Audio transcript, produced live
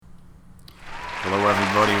Hello,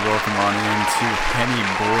 everybody. Welcome on in to Penny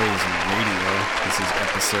Boys Radio. This is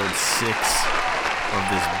episode 6 of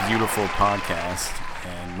this beautiful podcast.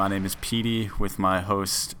 And my name is Petey with my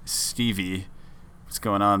host, Stevie. What's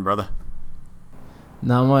going on, brother?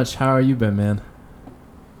 Not much. How are you been, man?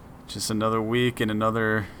 Just another week and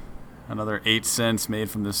another 8 cents made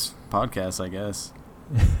from this podcast, I guess.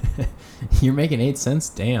 You're making 8 cents?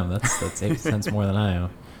 Damn, that's 8 cents more than I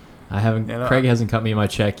am. Craig hasn't cut me my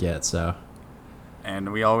check yet, so.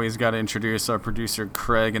 And we always got to introduce our producer,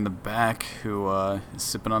 Craig, in the back, who is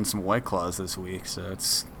sipping on some White Claws this week. So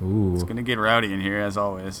it's going to get rowdy in here, as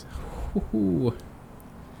always. Ooh.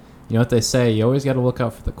 You know what they say? You always got to look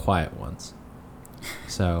out for the quiet ones.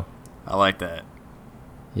 So. I like that.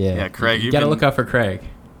 Yeah, Craig, you got to look out for Craig.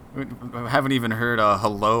 We haven't even heard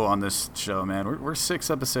hello on this show, man. We're 6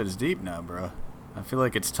 episodes deep now, bro. I feel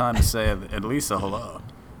like it's time to say at least a hello.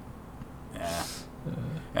 Yeah.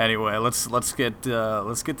 Anyway, let's get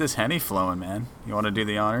this Henny flowing, man. You want to do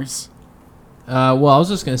the honors? Well, I was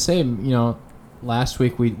just gonna say, last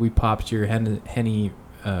week we popped your Henny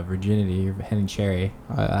virginity, your Henny cherry.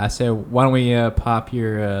 I say, why don't we pop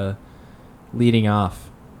your leading off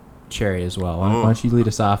cherry as well? Why don't you lead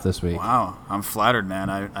us off this week? Wow, I'm flattered, man.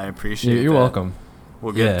 I appreciate it. You're welcome.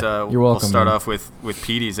 We'll get. You're welcome. We'll start man. off with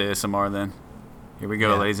Petey's ASMR then. Here we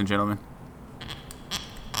go, ladies and gentlemen.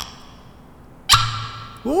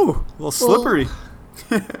 Ooh, a little slippery.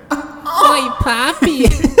 Oi, Poppy. A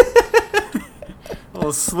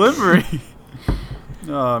little slippery.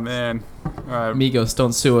 Oh man. All right. Migos,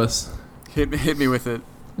 don't sue us. Hit me with it.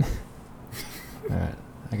 All right,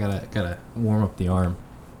 I gotta warm up the arm.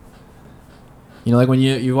 You know, like when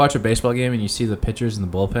you watch a baseball game and you see the pitchers in the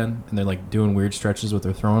bullpen and they're like doing weird stretches with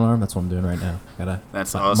their throwing arm. That's what I'm doing right now.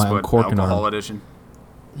 That's us, but alcohol edition.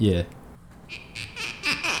 Yeah.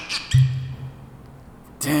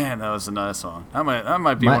 Damn, that was a nice song. That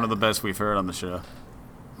might be one of the best we've heard on the show.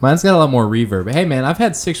 Mine's got a lot more reverb. But hey, man, I've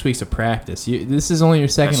had 6 weeks of practice. This is only your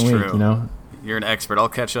second That's week, true. you know? You're an expert. I'll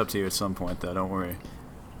catch up to you at some point, though. Don't worry.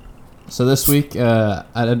 So this week,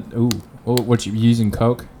 what you using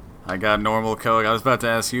Coke? I got normal Coke. I was about to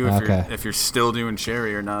ask you if you're still doing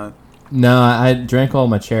cherry or not. No, I drank all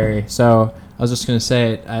my cherry. So I was just going to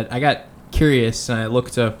say, I got curious and I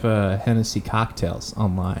looked up Hennessy cocktails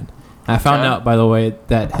online. I found out, by the way,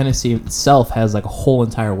 that Hennessy itself has like a whole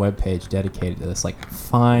entire webpage dedicated to this, like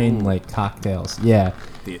fine like cocktails. Yeah.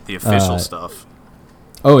 The official stuff.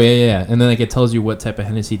 Oh yeah. And then like it tells you what type of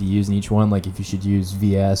Hennessy to use in each one, like if you should use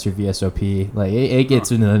VS or VSOP. Like it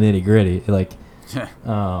gets into the nitty gritty. Like,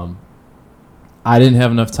 I didn't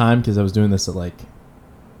have enough time because I was doing this at like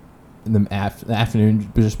in the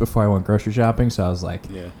afternoon just before I went grocery shopping. So I was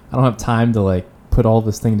like, I don't have time to like put all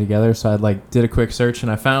this thing together. So I like did a quick search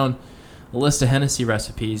and I found a list of Hennessy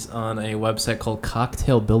recipes on a website called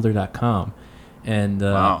cocktailbuilder.com. And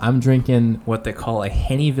I'm drinking what they call a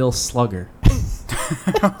Hennyville Slugger.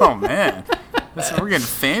 Oh, man. We're getting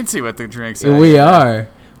fancy with the drinks. We are.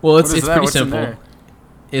 Well, it's pretty What's simple.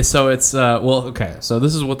 So it's, so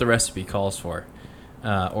this is what the recipe calls for.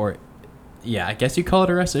 I guess you call it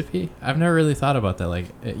a recipe. I've never really thought about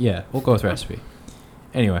that. We'll go with recipe.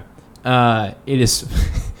 Anyway, it is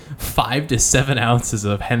 5 to 7 ounces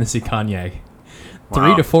of Hennessy cognac,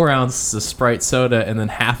 3 to 4 ounces of Sprite soda, and then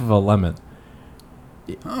half of a lemon.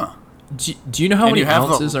 Huh. Do you know how many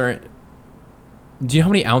ounces are? Do you know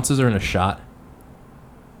how many ounces are in a shot?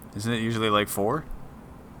 Isn't it usually like 4?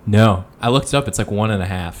 No, I looked it up. It's like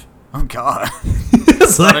 1.5. Oh God!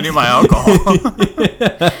 That's not I knew my alcohol.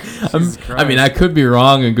 I mean, I could be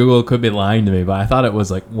wrong, and Google could be lying to me, but I thought it was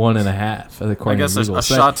like 1.5. I guess a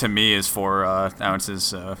shot to me is 4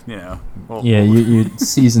 ounces. You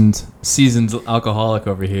seasoned alcoholic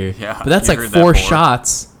over here. Yeah, but that's like 4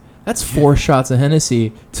 shots. That's 4 shots of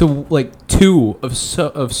Hennessy to like 2 of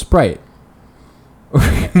Sprite.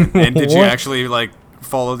 And did you actually like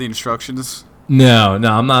follow the instructions? No,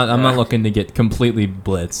 I'm not looking to get completely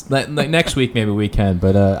blitzed. Like next week, maybe we can.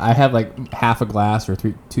 But I have like half a glass or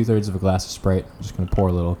 2/3 of a glass of Sprite. I'm just gonna pour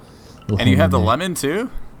a little. And you have the lemon too?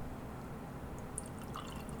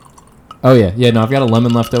 Oh yeah. No, I've got a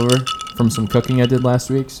lemon left over from some cooking I did last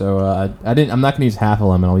week. So I'm not gonna use half a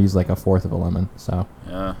lemon. I'll use like 1/4 of a lemon. So.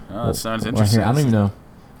 Yeah. Oh, that sounds interesting. I don't even know.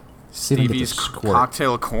 Stevie's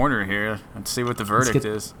cocktail corner here. Let's see what the verdict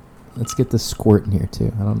is. Let's get the squirt in here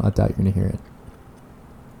too. I doubt you're gonna hear it.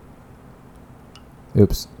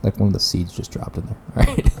 Oops, like one of the seeds just dropped in there. All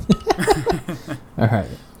right. All right.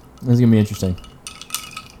 This is going to be interesting.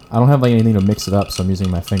 I don't have like anything to mix it up, so I'm using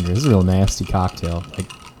my fingers. This is a real nasty cocktail, like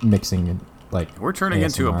mixing and like. We're turning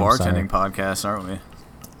into a bartending podcast, aren't we?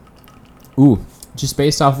 Ooh, just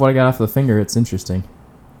based off what I got off the finger, it's interesting.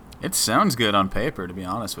 It sounds good on paper, to be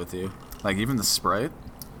honest with you. Like, even the Sprite.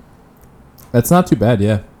 That's not too bad,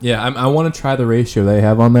 yeah. Yeah, I want to try the ratio they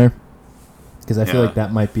have on there because I feel like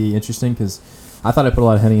that might be interesting because I thought I put a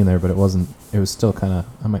lot of Henny in there, but it wasn't. It was still kind of,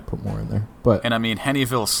 I might put more in there. But And I mean,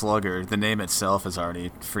 Hennyville Slugger, the name itself is already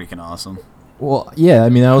freaking awesome. well, yeah, I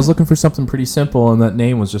mean, I was looking for something pretty simple, and that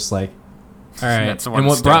name was just like, all right. That's the one And that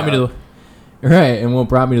what stood brought me to out. the right, and what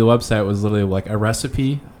brought me to the website was literally like a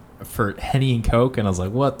recipe for Henny and Coke, and I was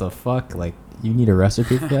like, what the fuck? Like, you need a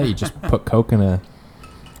recipe for that? You just put Coke in a.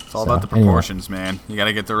 It's all about the anyway. proportions, man. You got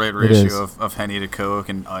to get the right It is. ratio of Henny to Coke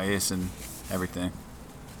and ice and everything.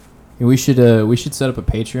 We should set up a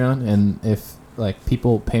Patreon, and if like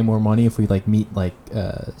people pay more money, if we like meet like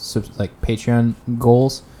like Patreon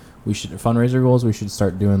goals, we should fundraiser goals. We should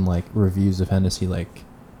start doing like reviews of Hennessy, like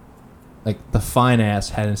the fine ass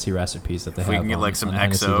Hennessy recipes that they If have. we can get on- like some on XO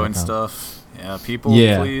and Hennessy.com. stuff. Yeah, people,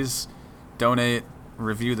 Yeah. please donate,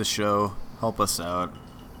 review the show, help us out.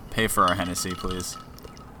 Pay for our Hennessy, please.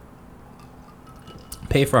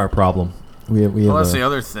 Pay for our problem. We have Well, that's a- the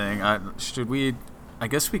other thing. I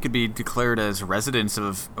guess we could be declared as residents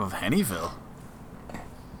of Hennyville.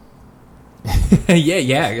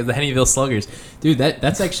 yeah, the Hennyville Sluggers, dude.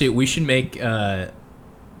 That's actually, we should make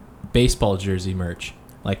baseball jersey merch,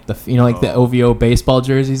 like the OVO baseball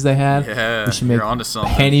jerseys they had. Yeah, we should make you're onto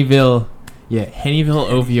something. Hennyville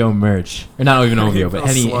OVO merch, or not even OVO, but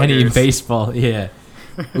Hennyville Henny Sluggers. baseball. Yeah.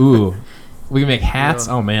 Ooh, we can make hats.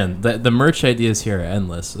 Yeah. Oh man, the merch ideas here are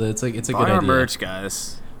endless. It's a Buy good our idea. merch,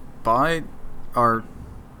 guys. Buy our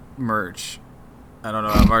merch. I don't know.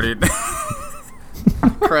 I'm already.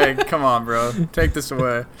 Craig, come on, bro. Take this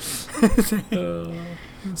away.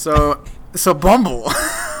 So Bumble.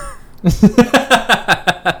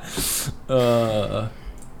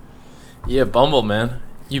 Yeah, Bumble, man.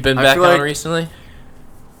 You've been I back feel on like- recently?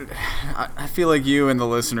 I feel like you and the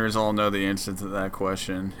listeners all know the answer to that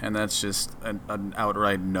question, and that's just an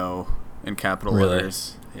outright no in capital Really?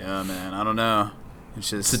 letters. Yeah, man. I don't know.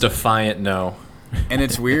 It's It's just, a defiant no. and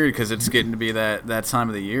it's weird because it's getting to be that time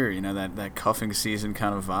of the year. You know, that cuffing season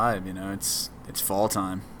kind of vibe. You know, it's fall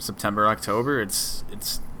time, September, October. It's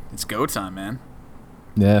go time, man.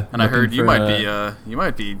 Yeah. And I looking heard you for,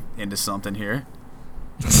 might be into something here.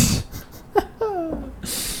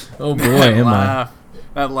 Oh boy, That am I? laugh.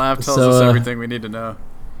 That laugh tells So, us everything we need to know.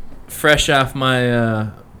 Fresh off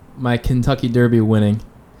my Kentucky Derby winning.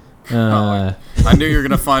 I knew you were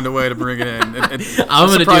gonna find a way to bring it in. I'm I'm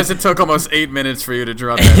gonna surprised it took almost 8 minutes for you to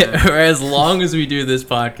drop that in. Or as long as we do this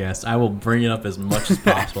podcast, I will bring it up as much as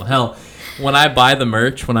possible. Hell, when I buy the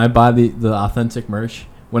merch, when I buy the authentic merch,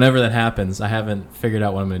 whenever that happens, I haven't figured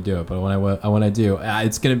out when I'm going to do it. But when I do,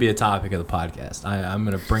 it's going to be a topic of the podcast. I'm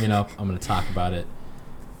going to bring it up. I'm going to talk about it.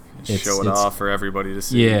 Show it off for everybody to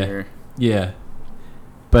see Yeah. here. Yeah.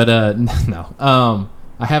 But no.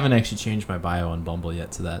 I haven't actually changed my bio on Bumble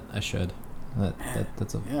yet to that. I should.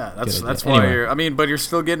 That's a Yeah, good idea. that's why Anyway. you're. I mean, but you're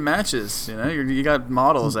still getting matches. You know, you got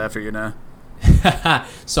models after you now.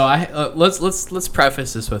 So let's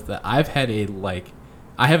preface this with that. I've had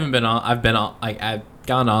I haven't been on. I've been on. Like, I've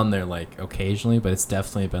gone on there like occasionally, but it's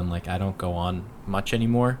definitely been like I don't go on much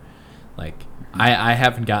anymore. Like I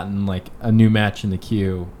haven't gotten like a new match in the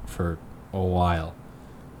queue for a while.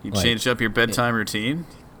 You Like, changed up your bedtime routine.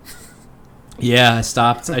 Yeah,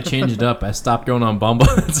 I changed it up. I stopped going on Bumble.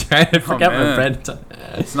 That's right. I forgot my man. bedtime.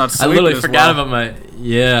 It's not I sleeping literally as forgot well. about my.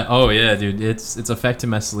 Yeah. Oh yeah, dude. It's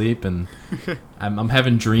affecting my sleep, and I'm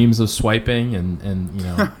having dreams of swiping, and you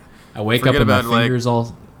know, I wake Forget up and my about, like, fingers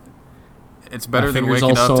all. It's better than fingers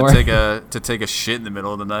waking all up sore. to take a shit in the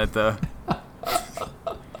middle of the night, though.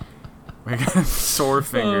 We got sore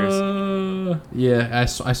fingers. Yeah, I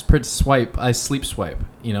swipe. I sleep swipe.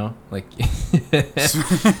 You know, like.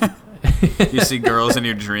 You see girls in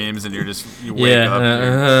your dreams, and you wake up. and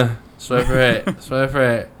you're- Swipe right, swipe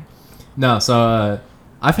right. No, so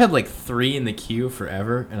I've had like 3 in the queue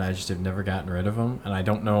forever, and I just have never gotten rid of them. And I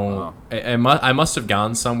don't know. I must have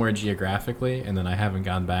gone somewhere geographically, and then I haven't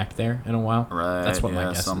gone back there in a while. Right. That's what my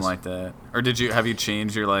guess something is. like that. Or have you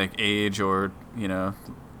changed your like age or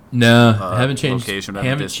No, I haven't changed. location, whatever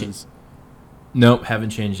Haven't distance? Nope, haven't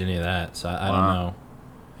changed any of that. So I don't Wow. know.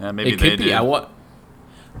 Yeah, maybe It they could be. did.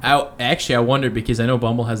 I wondered because I know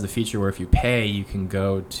Bumble has the feature where if you pay, you can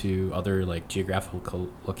go to other like geographical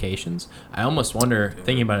locations. I almost wonder,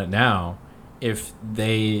 thinking about it now, if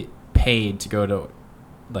they paid to go to,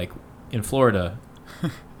 like, in Florida,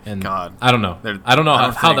 and God. I don't know. They're- I don't know I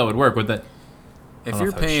don't how think- that would work. Would that? If don't know you're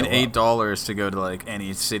if that would paying show up. $8 to go to like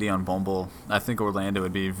any city on Bumble, I think Orlando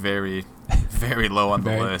would be very, very low on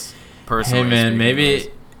the Very- list. Personally, Hey man,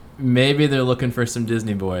 speaking. maybe they're looking for some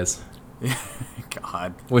Disney boys,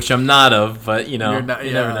 God. which I'm not of, but you know, you never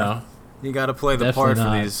yeah. know. You got to play the Definitely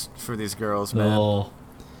part not. for these girls, man. Well,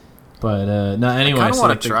 but no. Anyway, I kind of so want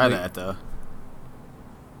like to try that though.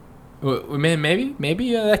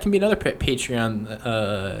 Maybe that can be another Patreon.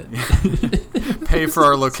 Pay for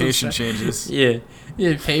our location changes. Yeah,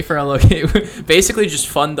 pay for our location. Basically, just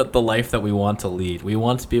fund the life that we want to lead. We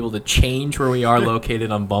want to be able to change where we are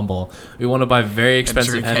located on Bumble. We want to buy very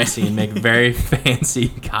expensive drink Hennessy and make very fancy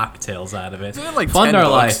cocktails out of it. Isn't it like Fund $10 our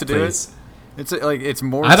life, to do please. it? It's like it's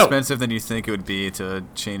more I don't- expensive than you think it would be to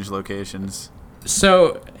change locations.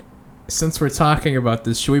 So, since we're talking about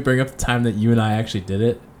this, should we bring up the time that you and I actually did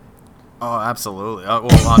it? Oh, absolutely. Well,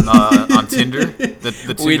 on Tinder, the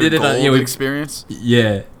Tinder We did it on- Gold yeah, experience.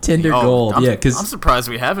 Yeah, Tinder Oh, Gold. I'm, Yeah, I'm because surprised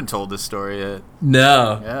we haven't told this story yet.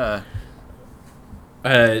 no,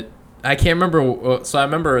 Yeah. I can't remember. So I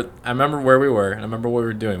remember where we were, and I remember what we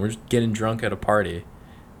were doing. We were just getting drunk at a party,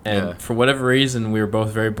 and Yeah. for whatever reason, we were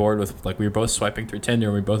both very bored with we were both swiping through Tinder,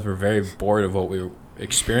 and we both were very bored of what we were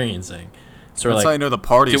experiencing. So we're That's how like, you know the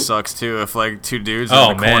party Dude- sucks too. If like two dudes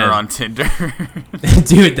Oh, in the corner man. on Tinder.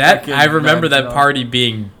 dude, that Fucking I remember nuts, that dog. party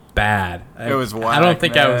being bad. It was I whack, don't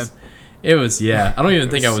think I man. was. It was yeah. I don't even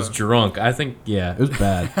It think I was was so- drunk. I think yeah, it was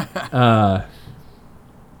bad.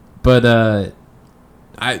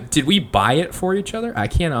 Did we buy it for each other? I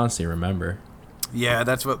can't honestly remember. Yeah,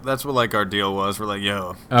 that's what like our deal was. We're like,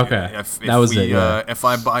 yo, Okay, if that was we, it, yeah. if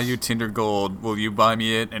I buy you Tinder Gold, will you buy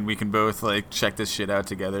me it, and we can both like check this shit out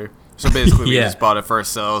together? So basically, we Yeah. just bought it for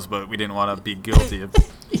ourselves, but we didn't want to be guilty of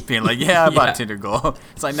being like, yeah, I Yeah. bought Tinder Gold.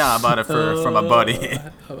 It's like, nah, I bought it from a buddy,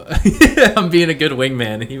 I'm being a good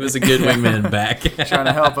wingman. He was a good wingman back. trying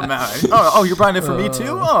to help him out. Oh, you're buying it for me too?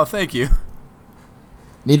 Oh, thank you.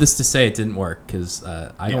 Needless to say, it didn't work because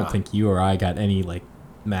I Yeah. don't think you or I got any like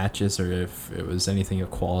matches or if it was anything of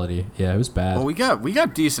quality. Yeah, it was bad. Well, we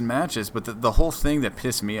got decent matches, but the whole thing that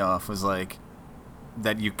pissed me off was like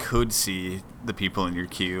that you could see the people in your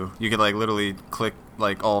queue. You could like literally click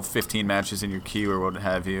like all 15 matches in your queue or what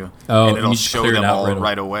have you, Oh, and and it'll you just show clear it them out all right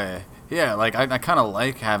right away. Yeah, like I kind of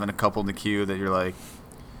like having a couple in the queue that you're like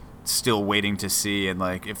still waiting to see, and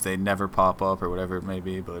like if they never pop up or whatever it may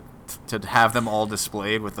be, but to have them all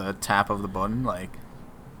displayed with a tap of the button, like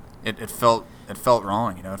it felt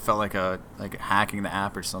wrong. You know, it felt like hacking the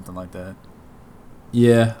app or something like that.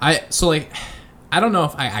 Yeah, I don't know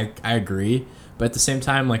if I agree, but at the same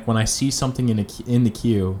time, like when I see something in the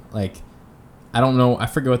queue, like I don't know, I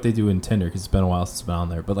forget what they do in Tinder because it's been a while since I've been on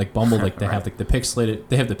there, but like Bumble, like they have like the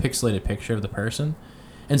pixelated picture of the person,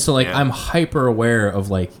 and so like Yeah. I'm hyper aware of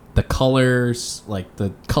like the colors, like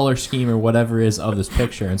the color scheme or whatever is of this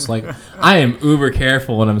picture, and it's like I am uber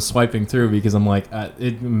careful when I'm swiping through because I'm like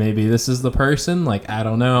maybe this is the person, like I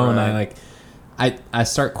don't know, and I Right. like. I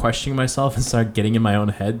start questioning myself and start getting in my own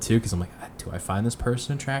head too because I'm like, do I find this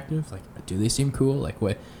person attractive? Like, do they seem cool? Like,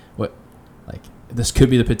 what, like this could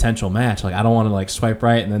be the potential match. Like, I don't want to like swipe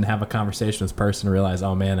right and then have a conversation with this person and realize,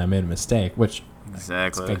 oh man, I made a mistake. Which,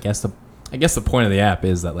 Exactly. I guess the point of the app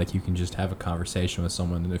is that like you can just have a conversation with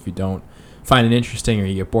someone, and if you don't find it interesting or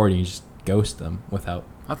you get bored, you just ghost them without.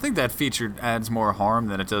 I think that feature adds more harm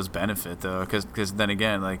than it does benefit, though, because then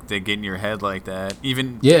again, like they get in your head like that.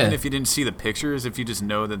 Even if you didn't see the pictures, if you just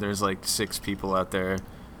know that there's like 6 people out there,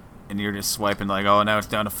 and you're just swiping like, oh, now it's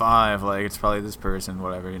down to 5, like it's probably this person,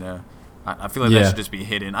 whatever, you know. I feel like that should just be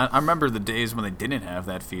hidden. I remember the days when they didn't have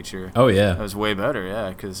that feature. Oh yeah, That was way better,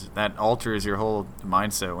 yeah, because that alters your whole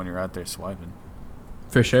mindset when you're out there swiping.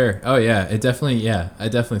 for sure. Oh yeah, I definitely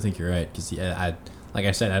think you're right because like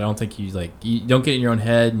I said, I don't think you don't get in your own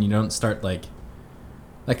head and you don't start like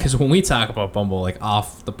because when we talk about Bumble like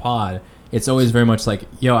off the pod, it's always very much like,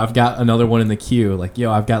 yo, I've got another one in the queue, like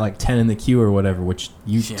yo, I've got like 10 in the queue or whatever, which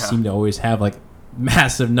you seem to always have like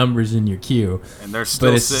massive numbers in your queue, And they're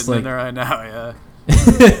still it's sitting like, in there right now,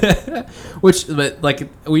 yeah. but like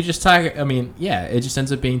we just talk. I mean, yeah, it just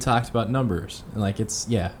ends up being talked about numbers, and like it's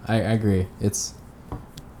I agree. It's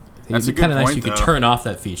That's it'd a be kind good of nice point, if you could though. turn off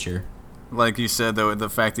that feature. Like you said, though, the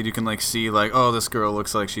fact that you can like see like, oh, this girl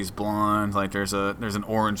looks like she's blonde, like there's an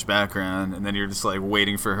orange background, and then you're just like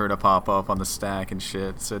waiting for her to pop up on the stack and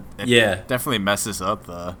shit. So it definitely messes up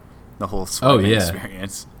the whole swiping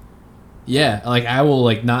experience. Yeah, like I will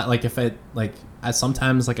like not like if I like I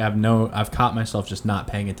sometimes like I've caught myself just not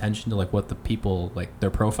paying attention to like what the people like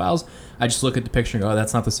their profiles. I just look at the picture and go, oh,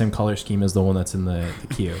 that's not the same color scheme as the one that's in the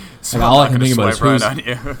queue. So Like I'm all I not can gonna think about is swipe who's.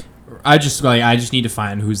 right on you. I just need to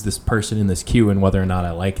find who's this person in this queue and whether or not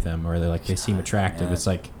I like them or they seem attractive. Yeah. It's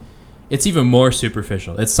like it's even more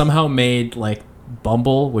superficial. It's somehow made like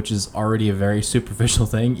Bumble, which is already a very superficial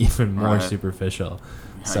thing, even more Right. superficial.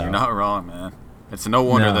 So you're not wrong, man. It's no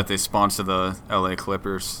wonder that they sponsor the LA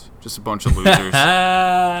Clippers. Just a bunch of losers.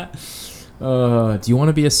 Do you want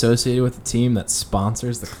to be associated with a team that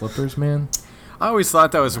sponsors the Clippers, man? I always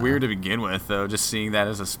thought that was weird to begin with, though. Just seeing that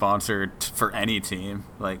as a sponsor for any team,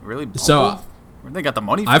 like really. Bumble? So where they got the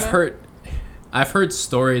money? For I've heard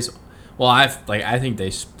stories. Well, I think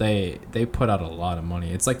they put out a lot of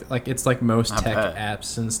money. It's like most tech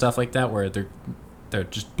apps and stuff like that, where they're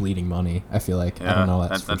just bleeding money. I feel like I don't know.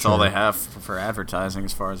 That's all they have for advertising,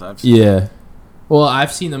 as far as I've seen. Yeah. Well,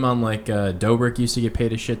 I've seen them on like Dobrik used to get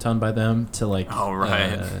paid a shit ton by them to like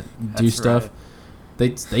do stuff.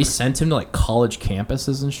 Right. They sent him to like college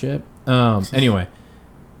campuses and shit. Anyway,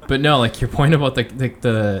 but no, like your point about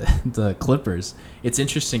the Clippers, it's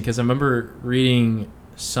interesting because I remember reading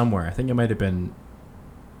somewhere. I think it might have been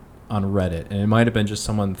on Reddit, and it might have been just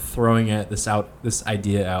someone throwing this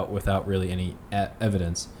idea out without really any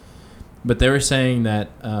evidence. But they were saying that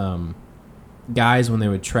guys, when they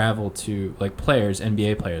would travel to, like players,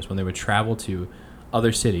 NBA players, when they would travel to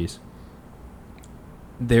other cities,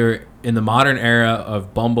 they're in the modern era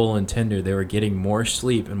of Bumble and Tinder, they were getting more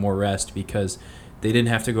sleep and more rest because they didn't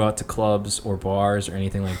have to go out to clubs or bars or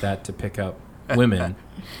anything like that to pick up women.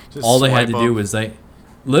 All they had to do was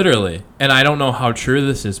literally, and I don't know how true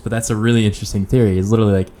this is, but that's a really interesting theory. It's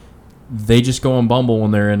literally like they just go on Bumble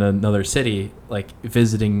when they're in another city, like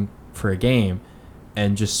visiting for a game,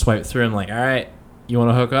 and just swipe through and like, all right, you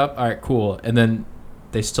want to hook up? All right, cool. And then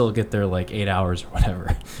they still get their like 8 hours or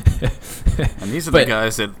whatever. And these are the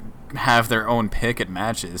guys that have their own pick at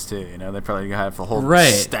matches too. You know, they probably have a whole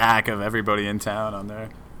stack of everybody in town on there.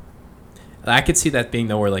 I could see that being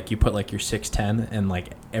though, where like you put like your 6'10", and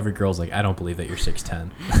like every girl's like, I don't believe that you're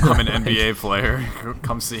 6'10". I'm an NBA player.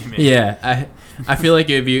 Come see me. Yeah, I feel like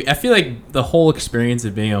I feel like the whole experience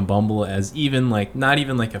of being on Bumble as even like not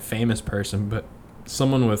even like a famous person, but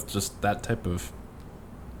someone with just that type of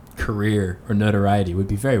career or notoriety would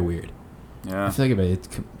be very weird. Yeah, I feel like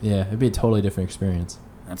it'd be a totally different experience.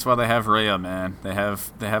 That's why they have Raya, man. They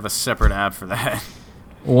have a separate app for that.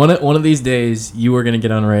 One of these days, you are going to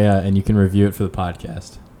get on Raya and you can review it for the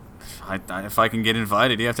podcast. If I can get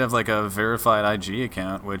invited, you have to have like a verified IG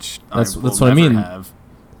account, which that's what I mean. Have.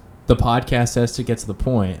 The podcast has to get to the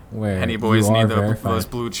point where Penny boys need those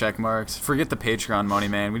blue check marks. Forget the Patreon money,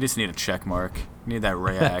 man. We just need a check mark. We need that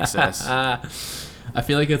Raya access. I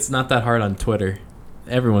feel like it's not that hard on Twitter.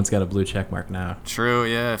 Everyone's got a blue check mark now. True,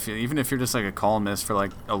 yeah. Even if you're just like a columnist for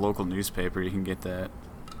like a local newspaper, you can get that.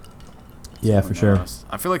 Yeah, for sure.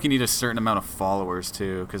 I feel like you need a certain amount of followers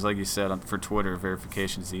too, because like you said, for Twitter,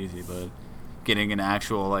 verification is easy, but getting an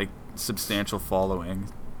actual like substantial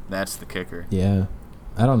following, that's the kicker. Yeah,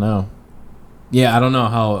 I don't know. Yeah, I don't know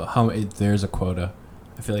how there's a quota.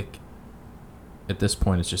 I feel like at this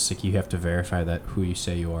point it's just like you have to verify that who you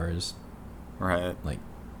say you are is right. Like,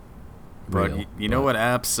 but you know what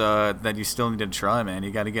apps that you still need to try, man?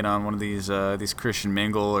 You got to get on one of these Christian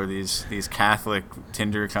Mingle or these Catholic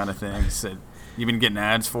Tinder kind of things that you've been getting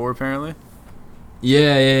ads for, apparently.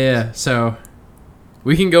 Yeah. So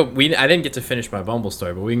we can go. I didn't get to finish my Bumble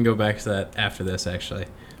story, but we can go back to that after this, actually.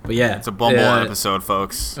 But yeah, it's a Bumble episode,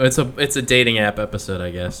 folks. It's a dating app episode,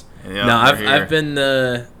 I guess. Yeah. No,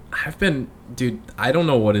 I've been, dude. I don't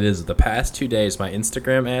know what it is. The past 2 days, my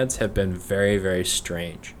Instagram ads have been very, very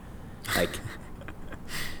strange. Like,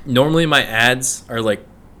 normally my ads are like,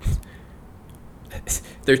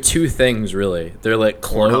 they're two things really. They're like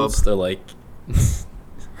clothes. They're like,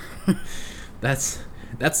 that's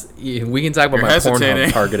we can talk about my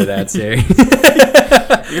Pornhub targeted ads here.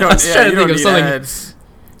 I was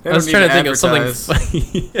trying to think of something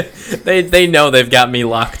funny. They know they've got me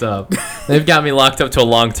locked up. They've got me locked up to a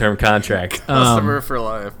long-term contract. Customer for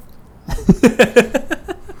life.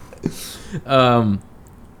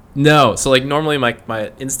 No, so like normally my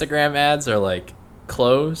Instagram ads are like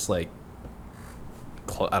clothes, like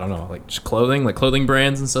I don't know, like just clothing, like clothing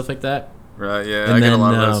brands and stuff like that. Right, yeah, and I get a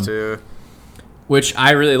lot of those too. Which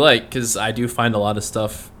I really like because I do find a lot of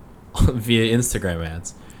stuff via Instagram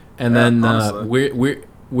ads. And then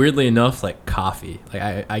weirdly enough, like coffee.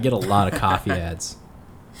 Like I get a lot of coffee ads.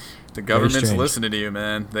 The government's listening to you,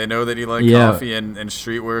 man. They know that you like coffee and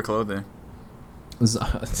streetwear clothing.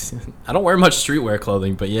 I don't wear much streetwear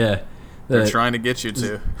clothing, but yeah. They're trying to get you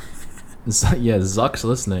to. Yeah, Zuck's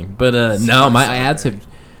listening. But no, my ads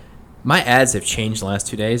have changed the last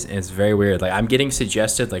 2 days, and it's very weird. Like I'm getting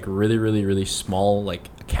suggested like really, really, really small like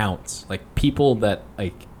accounts, like people that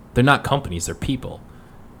like they're not companies, they're people.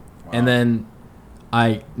 Wow. And then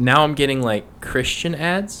I'm getting like Christian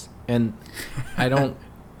ads, and I don't.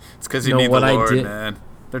 It's because you need the Lord, man.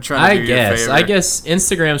 They're trying to do you a favor. I guess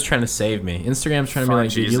Instagram's trying to save me. Instagram's trying to be like,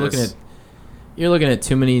 dude, you're looking at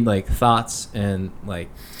too many like thoughts and like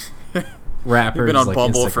rappers. You've been on like,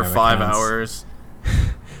 Bumble Instagram for 5 accounts. hours.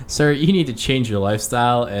 Sir, you need to change your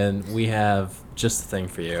lifestyle, and we have just the thing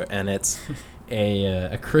for you. And it's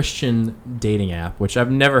a Christian dating app, which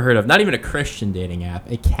I've never heard of. Not even a Christian dating app,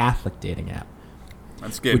 a Catholic dating app.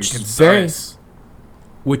 That's getting Which is concise.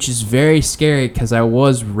 Which is very scary because I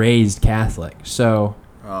was raised Catholic. So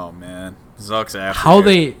Oh man, Zuck's after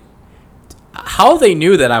how they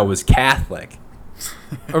knew that I was Catholic,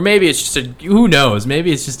 or maybe it's just who knows?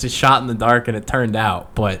 Maybe it's just a shot in the dark and it turned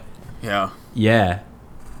out. But Yeah. yeah,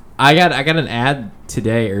 I got an ad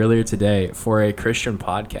earlier today for a Christian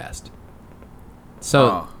podcast. So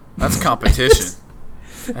Oh, that's competition.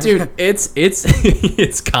 dude, it's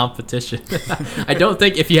it's competition. I don't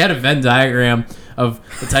think if you had a Venn diagram of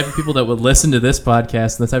the type of people that would listen to this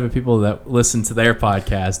podcast and the type of people that listen to their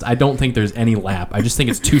podcast, I don't think there's any lap. I just think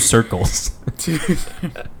it's two circles. Dude.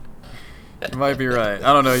 You might be right.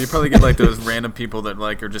 I don't know. You probably get like those random people that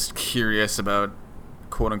like are just curious about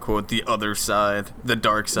quote unquote the other side, the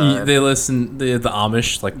dark side. They listen the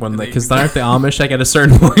Amish, like when because aren't the Amish like at a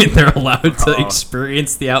certain point they're allowed to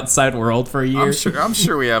experience the outside world for a year. I'm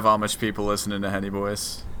sure we have Amish people listening to Henny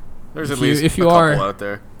Boys. There's If at least you a couple are- out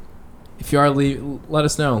there. If you are, let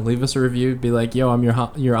us know. Leave us a review. Be like, yo, I'm your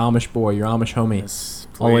Amish boy, your Amish homie, Yes,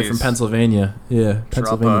 all the way from please. Pennsylvania. Yeah,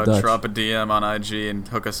 Pennsylvania Dutch. Drop a DM on IG and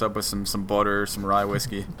hook us up with some butter or some rye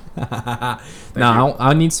whiskey. Now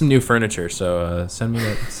I need some new furniture, so send me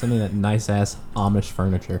that nice ass Amish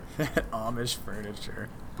furniture. Amish furniture.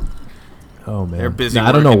 Oh man, They're busy Nah,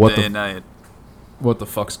 I don't know working what day and night. the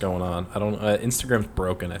fuck's going on. I don't. Instagram's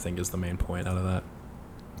broken. I think is the main point out of that.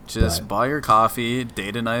 Just But- buy your coffee,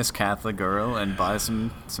 date a nice Catholic girl, and buy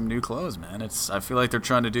some new clothes, man. I feel like they're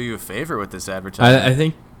trying to do you a favor with this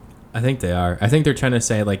advertisement. I think they are. I think they're trying to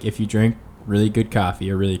say like if you drink really good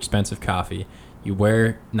coffee or really expensive coffee, you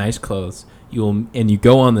wear nice clothes, and you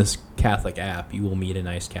go on this Catholic app, you will meet a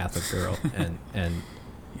nice Catholic girl, and You'll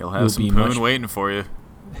you'll have some be poon much- waiting for you.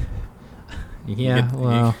 yeah, get-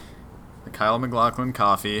 well, The Kyle McLaughlin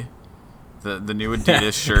coffee, the new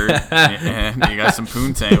Adidas shirt, and you got some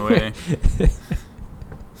poontang waiting.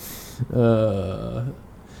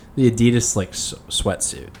 the Adidas like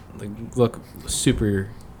sweatsuit, like, look super.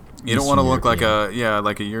 You don't want to look like European.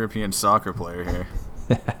 like a European soccer player here.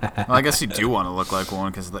 Well, I guess you do want to look like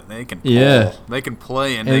one because they can pull. Yeah. They can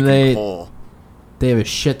play and And they they- can pull. They have a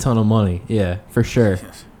shit ton of money. Yeah, for sure.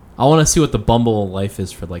 I want to see what the Bumble life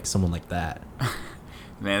is for like someone like that.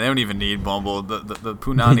 Man, they don't even need Bumble. The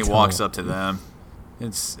Punani They walks don't. up to them.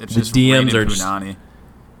 It's The just DMs raining are just- Punani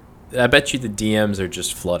I bet you the DMs are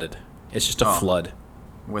just flooded. It's just a Oh. flood.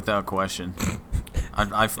 without question.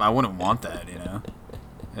 I wouldn't want that, you know.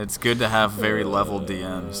 It's good to have very level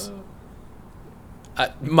DMs.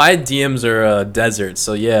 My DMs are a desert,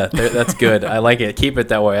 so yeah, that's good. I like it. Keep it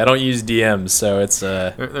that way. I don't use DMs, so it's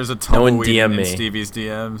There's a No one tumbleweed DM in me. Stevie's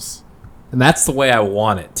DMs. and that's the way I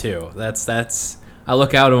want it too. That's I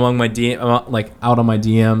look out among my out on my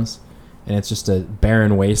DMs, and it's just a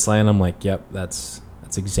barren wasteland. I'm like, yep, that's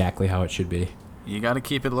exactly how it should be. You got to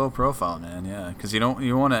keep it low profile, man. Yeah, because you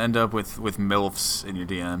want to end up with milfs in your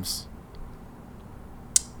DMs.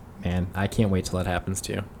 Man, I can't wait till that happens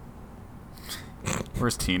to you.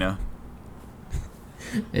 Where's Tina?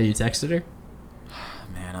 Have you texted her?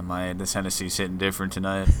 Man, this Hennessy's hitting different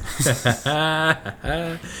tonight.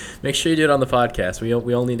 Make sure you do it on the podcast. We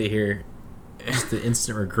all need to hear just the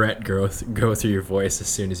instant regret go through your voice as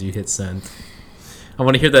soon as you hit send. I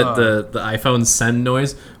want to hear that the iPhone send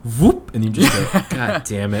noise, whoop, and you just go, God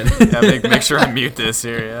damn it! Yeah, make sure I mute this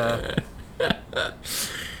here. Yeah.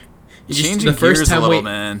 Changing gears a little,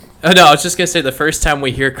 man. Oh no, I was just gonna say the first time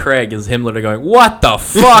we hear Craig is him literally going, "What the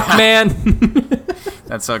fuck, man?"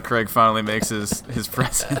 That's how Craig finally makes his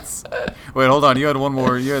presence. Wait, hold on. You had one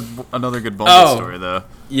more. You had another good Bumble story, though.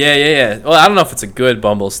 Yeah. Well, I don't know if it's a good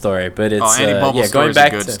Bumble story, but it's Any Bumble story going is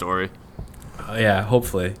back a good to story. yeah,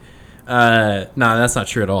 hopefully. No, that's not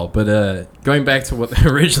true at all. But going back to what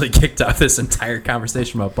originally kicked off this entire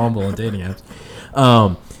conversation about Bumble and dating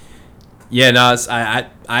apps. Yeah, no,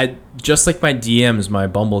 I just like my DMs, my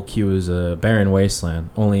Bumble queue is a barren wasteland.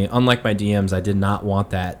 Only, unlike my DMs, I did not want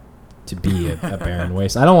that to be a barren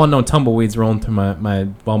waste. I don't want no tumbleweeds rolling through my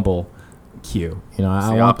Bumble queue. You know,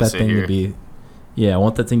 I want that thing to be, I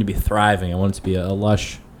want that thing to be thriving. I want it to be a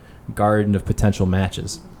lush garden of potential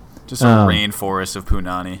matches. Just a rainforest of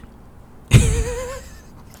Punani.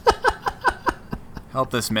 Help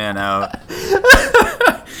this man out.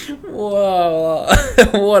 Whoa,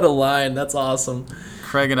 what a line! That's awesome.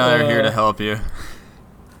 Craig and I are here to help you.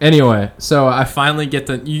 Anyway, so I finally get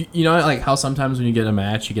you know like how sometimes when you get a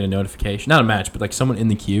match, you get a notification. Not a match, but like someone in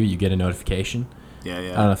the queue, you get a notification. Yeah. I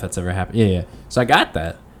don't know if that's ever happened. Yeah. So I got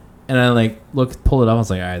that. And I like pulled it up. I was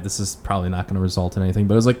like, all right, this is probably not going to result in anything.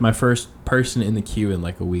 But it was like my first person in the queue in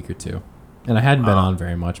like a week or two. And I hadn't been on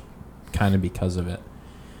very much kind of because of it.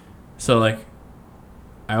 So like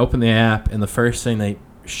I open the app and the first thing they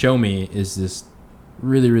show me is this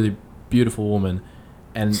really, really beautiful woman.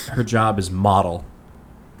 And her job is model.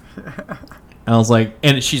 And I was like,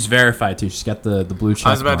 and she's verified too. She's got the blue check.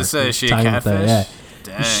 I was about to say, is she a catfish? Yeah.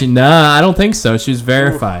 Dang. Nah, I don't think so. She's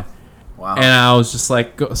verified. Wow. And I was just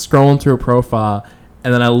like scrolling through her profile,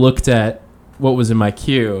 and then I looked at what was in my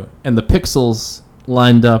queue, and the pixels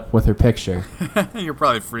lined up with her picture. You're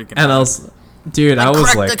probably freaking out. And I was, dude, I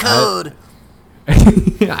was like, the code.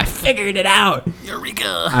 I figured it out.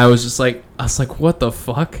 Eureka. I was like, what the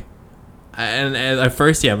fuck? And at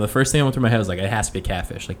first, the first thing that went through my head was like, it has to be a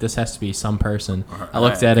catfish. Like, this has to be some person. I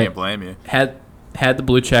looked at it. Can't blame you. Had the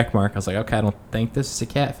blue check mark. I was like, okay, I don't think this is a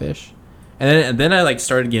catfish. And then I like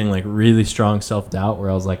started getting like really strong self-doubt where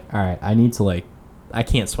I was like, all right, I need to like, I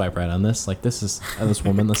can't swipe right on this. Like, this is this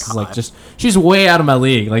woman. This is like just, she's way out of my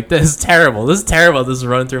league. Like, this is terrible. This is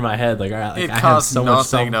running through my head. Like, all right, like, It I have costs so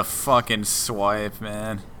much nothing to fucking swipe,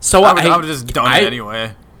 man. So I would have just done it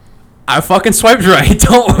anyway. I fucking swiped right.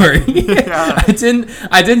 Don't worry. Yeah.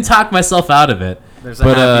 I didn't talk myself out of it. There's a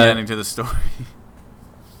happy ending to the story.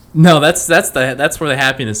 No, that's where the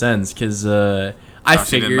happiness ends. Because I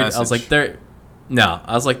figured I was like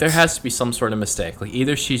there has to be some sort of mistake. Like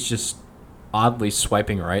either she's just oddly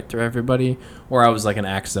swiping right through everybody, or I was like an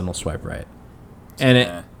accidental swipe right.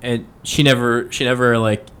 And she never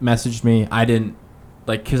like messaged me. I didn't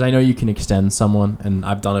like because I know you can extend someone, and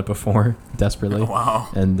I've done it before desperately. Wow.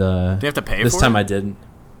 And do you have to pay for it? this time I didn't.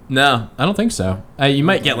 No, I don't think so. You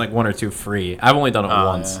might get like one or two free. I've only done it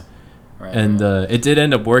once. Yeah. Right, And right. it did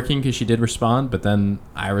end up working because she did respond, but then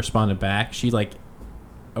I responded back. She like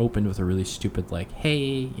opened with a really stupid like,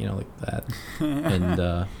 "Hey," you know, like that. And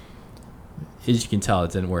as you can tell,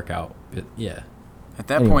 it didn't work out. But yeah. At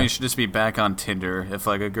that point, you should just be back on Tinder. If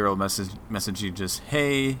like a girl message you, just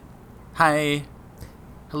hey, hi,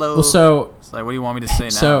 hello. Well, so it's like, what do you want me to say now?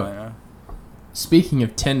 so- speaking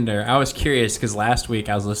of Tinder, I was curious because last week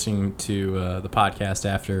I was listening to the podcast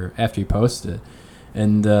after you posted it,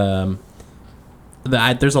 and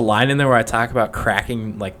there's a line in there where I talk about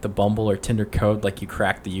cracking like the Bumble or Tinder code, like you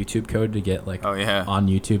crack the YouTube code to get like Oh yeah. on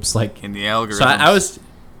YouTube's like In the algorithm. So I was,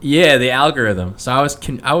 the algorithm. So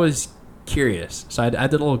I was curious. So I did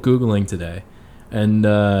a little Googling today, and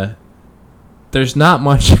there's not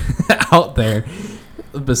much out there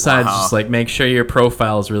besides just like make sure your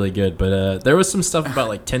profile is really good. But there was some stuff about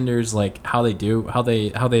like Tinder's like how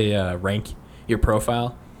they rank your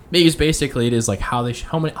profile. Because basically it is like how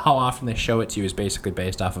often they show it to you is basically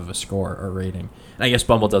based off of a score or rating. And I guess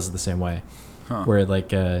Bumble does it the same way. Huh. Where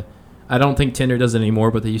like I don't think Tinder does it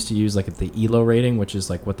anymore, but they used to use like the ELO rating, which is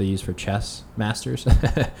like what they use for chess masters.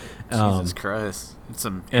 Jesus Christ. It's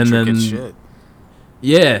some and intricate then- shit.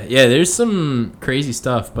 Yeah, there's some crazy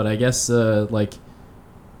stuff, but I guess like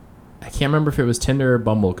I can't remember if it was Tinder or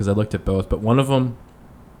Bumble because I looked at both, but one of them,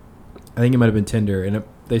 I think it might have been Tinder, and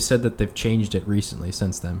they said that they've changed it recently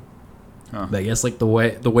since then. Huh. But I guess like the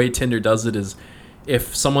way Tinder does it is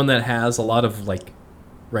if someone that has a lot of like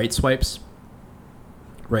right swipes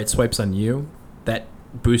on you, that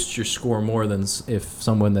boosts your score more than if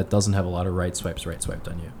someone that doesn't have a lot of right swiped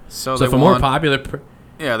on you. So So if a more popular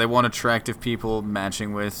Yeah, they want attractive people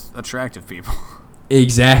matching with attractive people.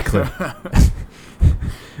 Exactly.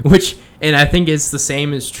 Which, and I think it's the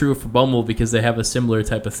same is true for Bumble because they have a similar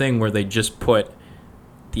type of thing where they just put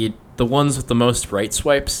the ones with the most right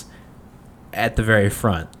swipes at the very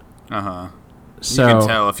front. Uh-huh. So You can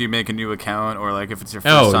tell if you make a new account or like if it's your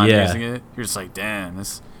first time using it, you're just like, damn,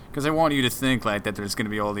 this... Because they want you to think like that there's going to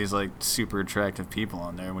be all these like super attractive people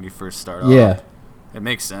on there when you first start off. Yeah, It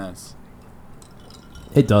makes sense.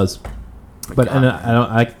 it does. But God, and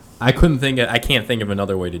man. I can't think of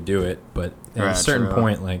another way to do it. But at Right, a certain true.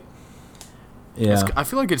 point, like, yeah, I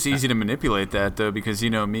feel like it's easy to manipulate that though because you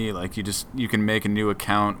know me, like you can make a new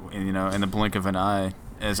account, you know, in the blink of an eye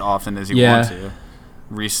as often as you want to.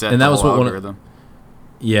 Reset And the that was whole what algorithm.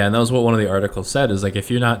 and that was what one of the articles said is like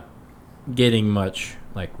if you're not getting much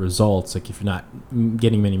like results, like if you're not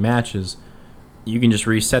getting many matches, you can just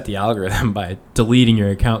reset the algorithm by deleting your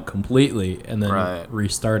account completely and then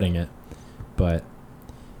restarting it. But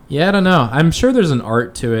yeah, I don't know. I'm sure there's an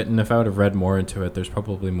art to it, and if I would have read more into it, there's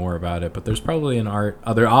probably more about it. But there's probably an art.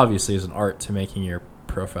 There obviously is an art to making your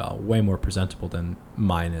profile, way more presentable than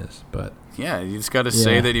mine is. But Yeah, you just got to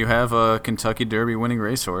say that you have a Kentucky Derby winning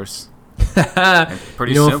racehorse.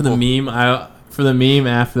 Pretty you know, simple. for the meme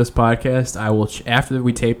after this podcast, I will after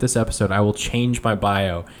we tape this episode, I will change my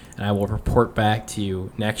bio and I will report back to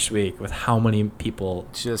you next week with how many people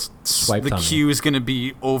Just swiped the on me. queue is going to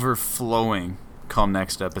be overflowing come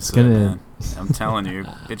next episode, gonna- man. I'm telling you,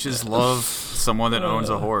 bitches love someone that owns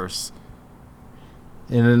a horse.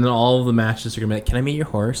 And then all of the matches are gonna be like, "Can I meet your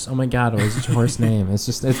horse? Oh my god, what is your horse name?"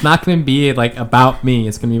 It's not gonna be like about me.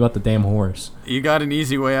 It's gonna be about the damn horse. You got an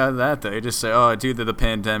easy way out of that, though. You just say, "Oh, due to the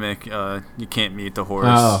pandemic, you can't meet the horse.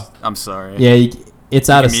 Oh. I'm sorry. Yeah, it's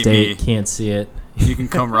out of can meet state. me. Can't see it. You can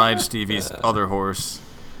come ride Stevie's other horse."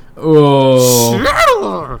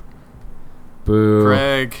 Oh, boo!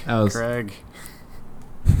 Craig. That was- Craig.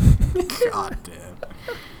 God damn.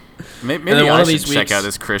 Maybe then one I of should these check weeks- out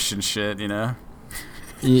this Christian shit, you know?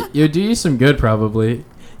 You do you some good, probably.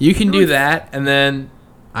 You can do that, and then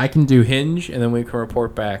I can do Hinge, and then we can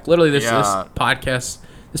report back. Literally, this podcast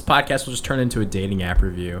will just turn into a dating app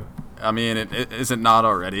review. I mean, is it not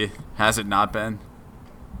already? Has it not been?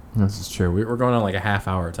 This is true. We're going on like a half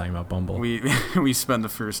hour talking about Bumble. We spend the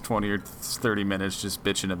first 20 or 30 minutes just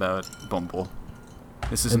bitching about Bumble.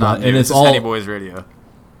 This is And not and new. it's This is all- Henny Boys Radio.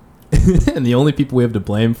 And the only people we have to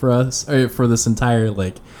blame for us, or for this entire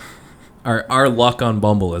like, our luck on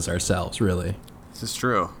Bumble is ourselves, really. This is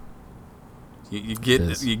true. You It get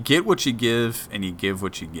is. you get what you give, and you give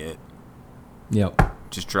what you get. Yep.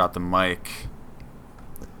 Just drop the mic.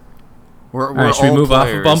 We're All right, should we all move off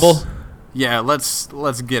players. of Bumble? Yeah, let's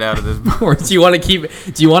get out of this. Or do you want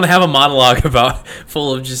to have a monologue about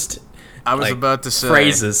full of just I was like, about to say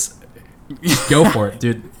phrases? Go for it,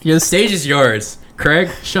 dude. Yeah, the stage is yours. Craig,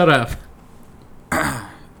 shut up.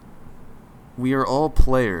 we are all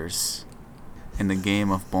players in the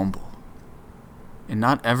game of Bumble. And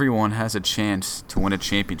not everyone has a chance to win a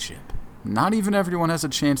championship. Not even everyone has a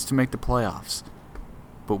chance to make the playoffs.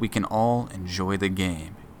 But we can all enjoy the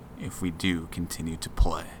game if we do continue to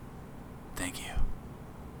play. Thank you.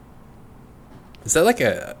 Is that like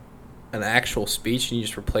an actual speech and you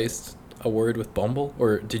just replaced a word with Bumble?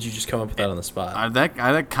 Or did you just come up with that on the spot?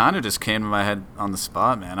 That kind of just came to my head on the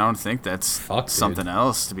spot, man. I don't think that's Fuck, dude. something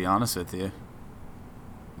else, to be honest with you.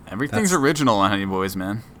 Everything's original on Honey Boys,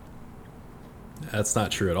 man. That's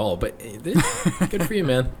not true at all, but good for you,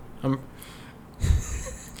 man.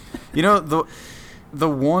 You know, the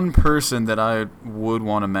one person that I would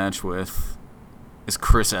want to match with is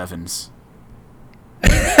Chris Evans.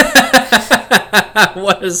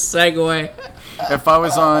 What a segue. If I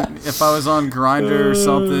was on Grindr or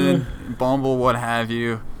something, Bumble, what have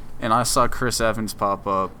you, and I saw Chris Evans pop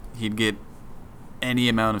up, he'd get any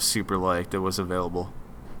amount of super like that was available.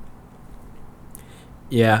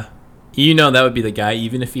 Yeah. You know that would be the guy,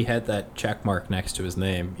 even if he had that check mark next to his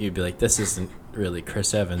name. You'd be like, this isn't really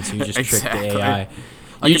Chris Evans. You just tricked the Exactly. AI.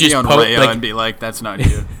 I You could just be on po- Rayo like- and be like, that's not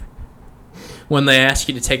you. When they ask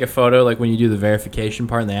you to take a photo, like when you do the verification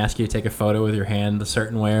part, and they ask you to take a photo with your hand a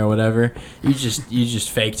certain way or whatever, you just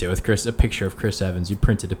faked it with a picture of Chris Evans. You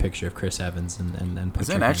printed a picture of Chris Evans and put Is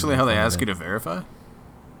your that hand actually in how they front of ask it. you to verify?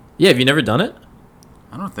 Yeah, have you never done it?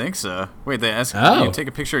 I don't think so. Wait, they ask Oh. you to take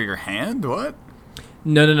a picture of your hand? What?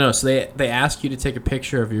 No. So they ask you to take a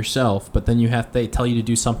picture of yourself, but then they tell you to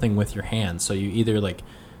do something with your hand. So you either like,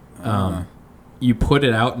 you put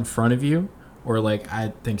it out in front of you, or like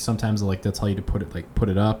I think sometimes like they'll tell you to put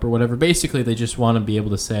it up or whatever. Basically, they just want to be able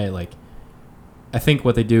to say like, I think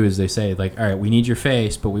what they do is they say like, all right, we need your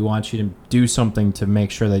face, but we want you to do something to make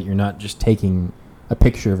sure that you're not just taking a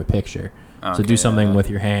picture of a picture. So Okay, do something yeah. with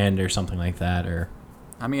your hand or something like that, or.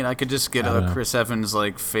 I mean, I could just get I don't know. Chris Evans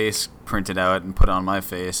like face printed out and put on my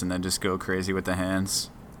face, and then just go crazy with the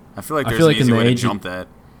hands. I feel like there's an in easy the way to age of- jump that.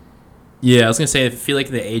 Yeah, I was gonna say, I feel like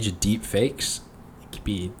in the age of deep fakes, it could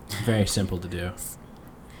be very simple to do.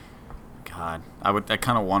 God, I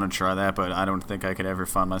kind of want to try that, but I don't think I could ever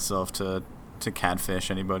find myself to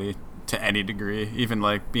catfish anybody to any degree, even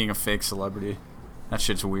like being a fake celebrity. That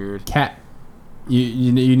shit's weird.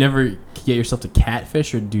 You never get yourself to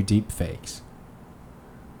catfish or do deep fakes?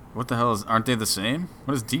 What the hell aren't they the same?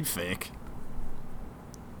 What is deep fake?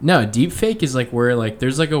 No, deep fake is like where like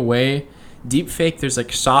there's like a way. Deep fake, there's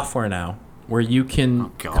like software now where you can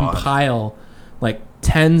Oh, God. compile like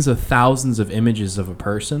tens of thousands of images of a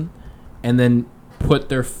person, and then put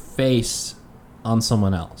their face on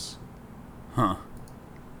someone else. Huh.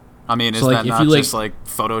 I mean, is So, like, that if not you, just like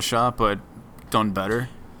Photoshop, but done better?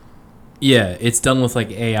 Yeah, it's done with like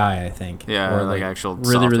AI, I think. Yeah, or like actual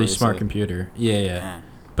really software, really you smart say. computer. Yeah. Man.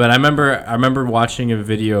 But I remember watching a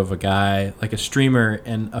video of a guy, like a streamer,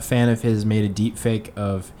 and a fan of his made a deep fake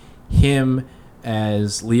of him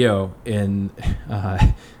as Leo in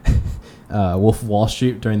Wolf of Wall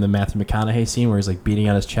Street during the Matthew McConaughey scene where he's like beating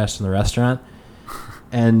on his chest in the restaurant.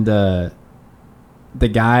 And the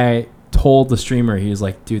guy told the streamer, he was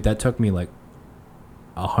like, dude, that took me like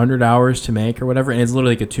 100 hours to make or whatever. And it's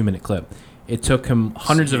literally like a 2-minute clip. It took him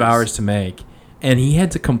hundreds of hours to make. And he had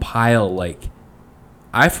to compile like,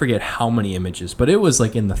 I forget how many images, but it was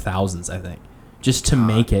like in the thousands, I think, just to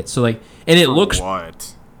make it. So like, and it looks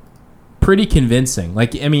pretty convincing.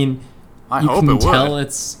 Like, I mean, you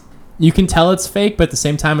can tell it's fake, but at the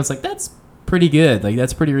same time, it's like, that's pretty good. Like,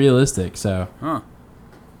 that's pretty realistic. So,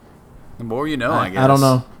 the more you know, I guess. I don't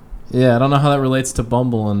know. Yeah, I don't know how that relates to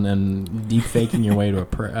Bumble and deep faking your way to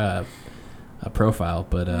a profile,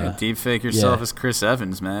 but deep fake yourself as Chris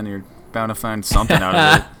Evans, man. You're bound to find something out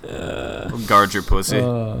of it. Guard your pussy.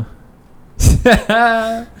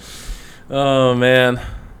 Oh man,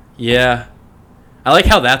 yeah. I like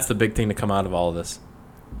how that's the big thing to come out of all of this.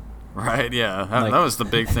 Right, yeah. That was the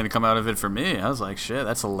big thing to come out of it for me. I was like, shit,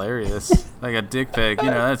 that's hilarious. Like a dick pic,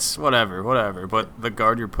 that's whatever. But the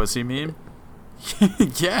guard your pussy meme?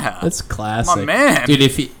 Yeah. That's classic. My man. Dude,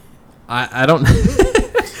 if he... I don't...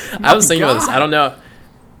 I was thinking about this.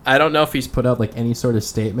 I don't know if he's put out like any sort of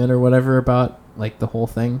statement or whatever about like the whole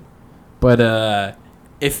thing. But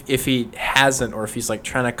if he hasn't, or if he's like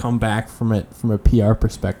trying to come back from it from a PR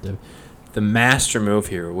perspective, the master move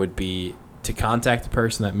here would be to contact the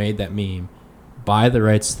person that made that meme, buy the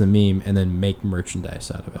rights to the meme, and then make merchandise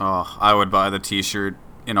out of it. Oh, I would buy the T-shirt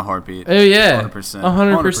in a heartbeat. Oh yeah,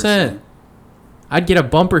 100%. I'd get a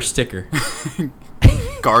bumper sticker.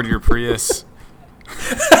 Guard your Prius.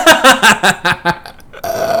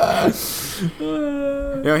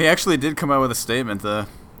 He actually did come out with a statement though.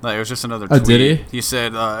 Like, it was just another tweet. Oh, did he? He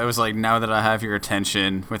said it was like, now that I have your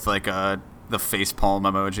attention, with like the face palm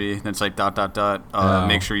emoji. And it's like ...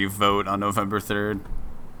 Make sure you vote on November 3rd.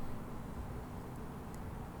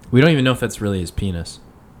 We don't even know if that's really his penis.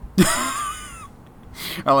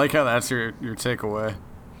 I like how that's your takeaway.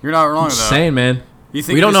 You're not wrong though. Saying, man. You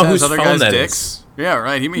think we don't know whose other phone guys' that dicks? is. Yeah,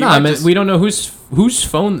 right. We don't know whose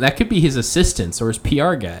phone that could be. His assistants or his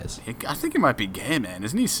PR guys. I think he might be gay, man.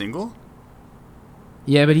 Isn't he single?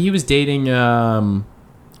 Yeah, but he was dating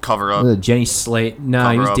Cover Up. Jenny Slate. No,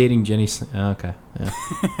 he was dating Jenny Slate. Oh, okay, yeah.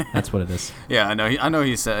 That's what it is. Yeah, I know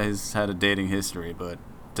he's had a dating history, but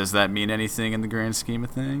does that mean anything in the grand scheme of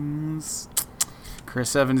things?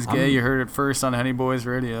 Chris Evans gay. You heard it first on Henny Boys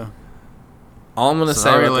Radio. All I'm gonna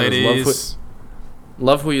Sorry, say, ladies.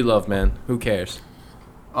 Love who you love, man. Who cares?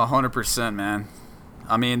 100%, man.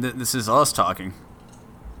 I mean, this is us talking.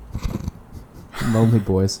 Lonely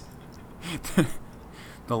Boys.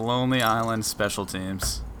 The Lonely Island Special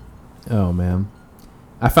Teams. Oh man,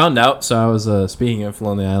 I found out. So I was speaking of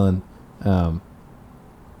Lonely Island. So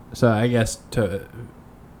I guess to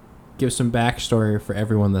give some backstory for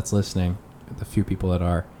everyone that's listening, the few people that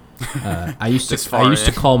are, I used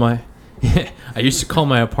to call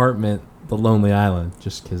my apartment the Lonely Island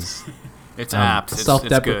just because it's apt. It's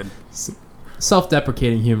good.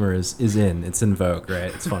 Self-deprecating humor is it's in vogue,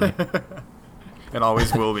 right? It's funny. It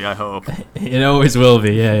always will be, I hope. It always will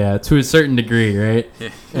be, yeah, to a certain degree, right?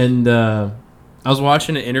 And I was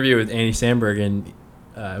watching an interview with Andy Samberg, and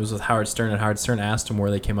it was with Howard Stern, and Howard Stern asked him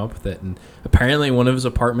where they came up with it, and apparently one of his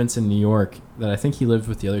apartments in New York that I think he lived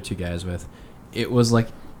with the other two guys with, it was like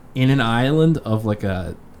in an island of like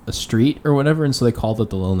a street or whatever, and so they called it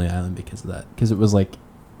the Lonely Island because of that, because it was like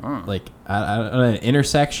an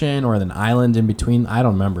intersection or an island in between. I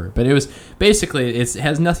don't remember, but it was basically it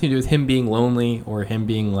has nothing to do with him being lonely or him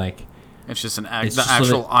being like. It's just the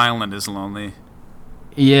actual island is lonely.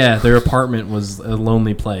 Yeah, their apartment was a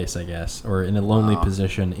lonely place, I guess, or in a lonely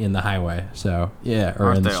position in the highway. So yeah,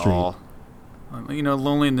 or in the street. All?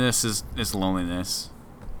 Loneliness is loneliness.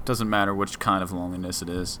 Doesn't matter which kind of loneliness it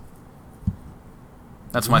is.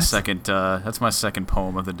 That's my second. That's my second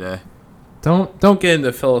poem of the day. Don't get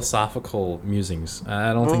into philosophical musings.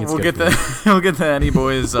 I don't think it's good. We'll get the Annie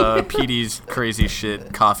Boys PD's crazy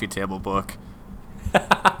shit coffee table book.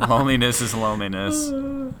 Loneliness is loneliness.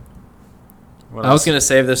 I was gonna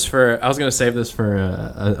save this for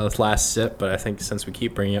a last sip, but I think since we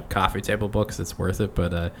keep bringing up coffee table books, it's worth it.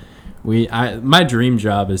 But my dream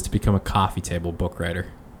job is to become a coffee table book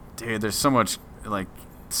writer. Dude, there's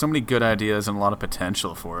so many good ideas and a lot of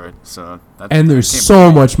potential for it. And there's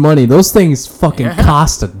so much money. Those things fucking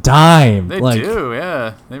cost a dime. They do,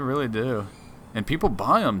 yeah. They really do. And people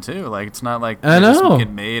buy them too. Like, it's not like they just get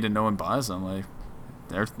made and no one buys them. Like,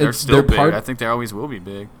 they're still big. I think they always will be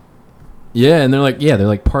big. Yeah, and they're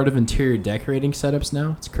like part of interior decorating setups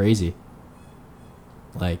now. It's crazy.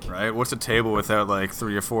 Like, right? What's a table without like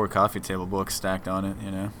 3 or 4 coffee table books stacked on it?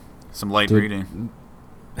 You know, some light dude, reading.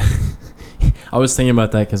 I was thinking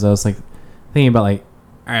about that because I was like thinking about like,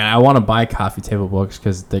 all right, I want to buy coffee table books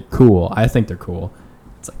because they're cool. I think they're cool.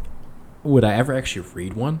 It's like, would I ever actually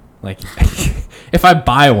read one? Like, if I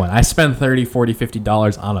buy one, I spend $30, $40,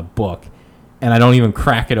 $50 on a book, and I don't even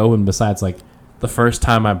crack it open. Besides, like, the first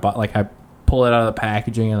time I bought, like, I pull it out of the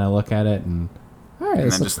packaging and I look at it, and all right, And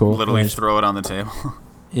this then looks just cool. literally And throw it on the table.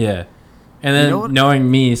 yeah. And then You know what?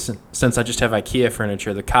 knowing me, since I just have IKEA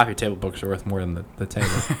furniture, the coffee table books are worth more than the table.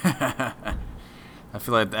 I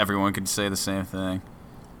feel like everyone could say the same thing.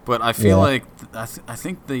 But I feel Yeah. like I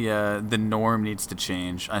think the norm needs to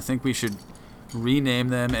change. I think we should rename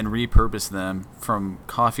them and repurpose them from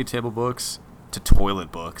coffee table books to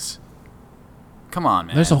toilet books. Come on,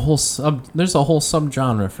 man. There's a whole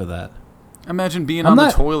subgenre for that. Imagine being I'm on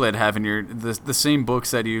not- the toilet having the same books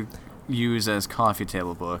that you use as coffee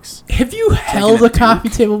table books. Have you held a a coffee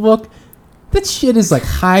Duke? table book? That shit is like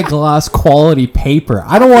high gloss quality paper.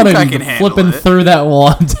 I don't want think I to can be handle flipping it. through that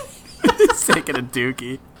wall. He's taking a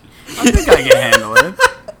dookie. I think I can handle it.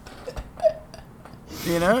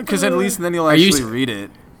 You know, because at least then you'll Are you actually s- read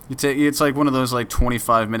it. It's like one of those like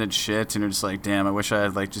 25-minute shits, and you're just like, damn, I wish I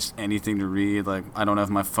had like just anything to read. Like, I don't have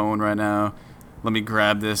my phone right now. Let me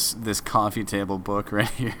grab this coffee table book right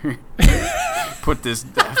here. Put this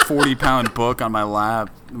 40-pound book on my lap.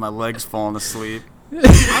 My legs falling asleep.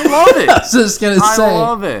 I love it. I was just gonna I say.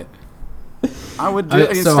 love it. I would do I- it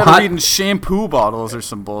so instead of hot- reading shampoo bottles or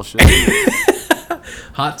some bullshit.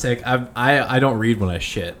 Hot take. I don't read when I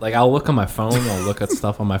shit. Like, I'll look on my phone. I'll look at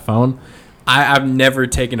stuff on my phone. I've never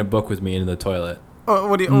taken a book with me into the toilet. Oh,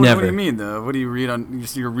 what do you Never. mean though? What do you read on?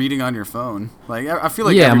 You're reading on your phone. Like I feel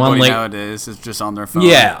like Yeah, I'm on, everybody like- nowadays is just on their phone.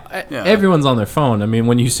 Yeah, Yeah. everyone's on their phone. I mean,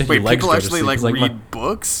 when you said Wait, your legs people go to actually sleep, like it's like read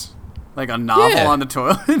books, like a novel Yeah. on the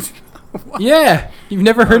toilet. yeah, you've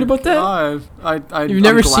never heard about that? God, You've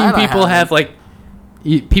never I'm seen glad I people have haven't. like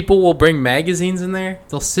people will bring magazines in there.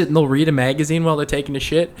 They'll sit and they'll read a magazine while they're taking a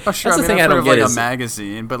shit. Oh, sure. That's I the mean, thing I've I heard don't of get like is a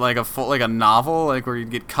magazine, but like like a novel, like where you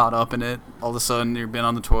get caught up in it. All of a sudden, you've been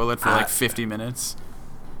on the toilet for like 50 minutes.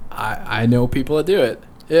 I know people that do it.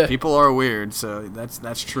 Yeah. People are weird, so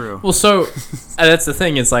that's true. Well, so that's the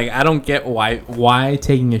thing. It's like I don't get why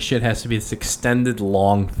taking a shit has to be this extended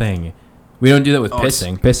long thing. We don't do that with Oh, it's-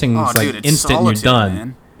 pissing. Pissing Oh, is like dude, it's instant. solitude, You're done.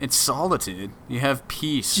 man. It's solitude. You have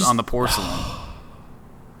peace on the porcelain.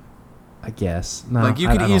 I guess. No, Like you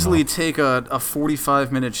I could don't easily know. take a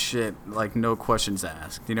 45-minute shit, like no questions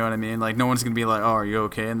asked. You know what I mean? Like no one's gonna be like, "Oh, are you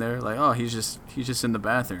okay in there?" Like, "Oh, he's just in the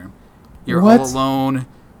bathroom." You're What? all alone,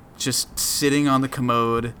 just sitting on the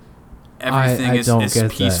commode. Everything I don't is get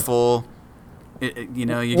that. peaceful. You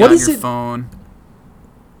know, you What got is your it- phone.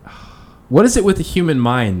 What is it with the human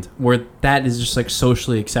mind where that is just like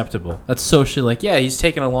socially acceptable? That's socially like, yeah, he's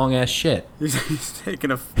taking a long ass shit. He's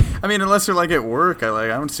taking a. I mean, unless you're like at work, I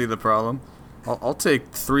don't see the problem. I'll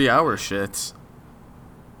take 3-hour shits.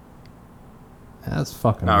 That's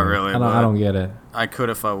fucking. Not weird. really, I but- don't get it. I could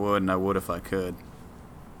if I would, and I would if I could.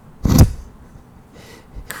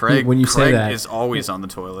 Craig, When you say Craig that- is always on the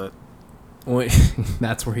toilet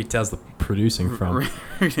That's where he does the producing from.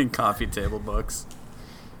 reading coffee table books.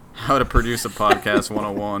 How to produce a podcast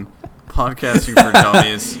 101. Podcasting for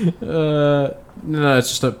dummies. No, it's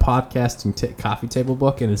just a podcasting coffee table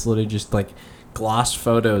book, and it's literally just like gloss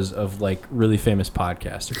photos of like really famous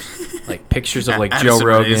podcasters, like pictures of like Joe Addison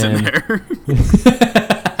Rae's in Rogan.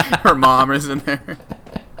 there. Her mom is in there.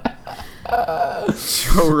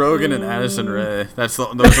 Joe Rogan and Addison Rae. Those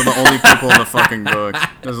are the only people in the fucking book.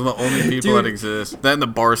 Those are the only people that Dude. exist. That and the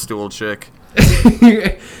barstool chick.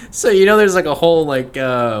 So there's like a whole like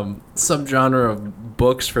subgenre of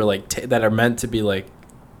books for like that are meant to be like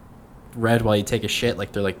read while you take a shit,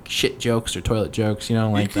 like they're like shit jokes or toilet jokes,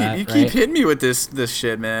 like that. You keep right? hitting me with this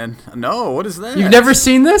shit, man. No, what is that? You've never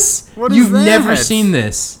seen this? What is You've that? never seen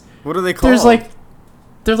this. What are they called?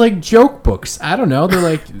 They're like joke books. I don't know. They're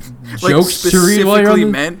like Like jokes to read while you're on specifically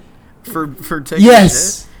the... meant for taking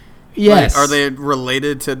Yes. shit? Yes. Like, are they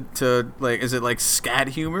related to like? Is it like scat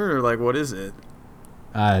humor or like what is it?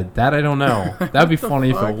 That I don't know. That'd be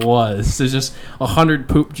funny if fuck? it was. There's just 100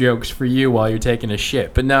 poop jokes for you while you're taking a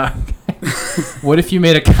shit. But no. What if you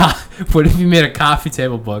made a coffee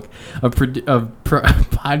table book of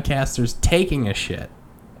podcasters taking a shit?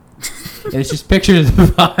 And it's just pictures of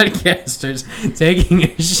podcasters taking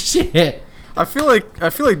a shit. I feel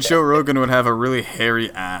like Joe Rogan would have a really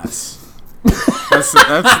hairy ass. That's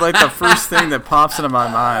like the first thing that pops into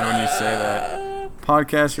my mind when you say that.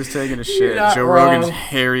 Podcaster's taking a shit. not Joe wrong. Rogan's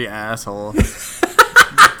hairy asshole.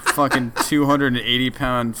 Fucking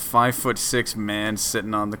 280-pound, 5'6" man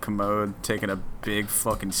sitting on the commode taking a big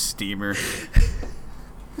fucking steamer.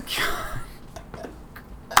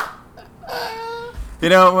 You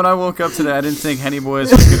know, when I woke up today, I didn't think Henny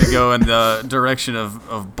Boys was gonna go in the direction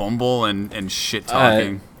of Bumble and shit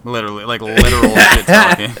talking. Literally, like literal shit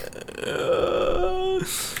talking.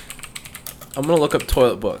 I'm gonna look up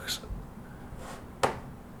toilet books.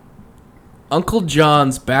 Uncle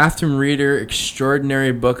John's Bathroom Reader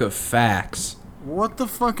Extraordinary Book of Facts. What the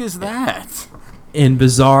fuck is that? In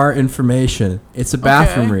bizarre information. It's a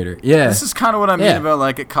bathroom Okay. reader. Yeah. This is kind of what I mean Yeah. about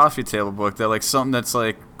like a coffee table book. That like something that's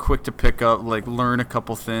like quick to pick up, like learn a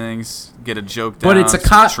couple things, get a joke down, But it's a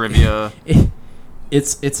some trivia.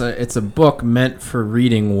 It's a book meant for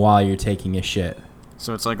reading while you're taking a shit.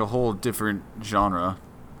 So it's like a whole different genre,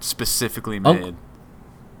 specifically made.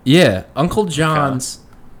 Yeah, Uncle John's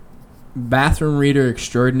Bathroom Reader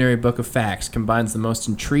Extraordinary Book of Facts combines the most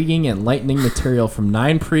intriguing and enlightening material from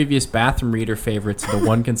 9 previous bathroom reader favorites into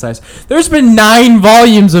one concise. There's been 9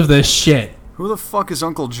 volumes of this shit. Who the fuck is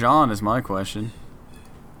Uncle John? Is my question.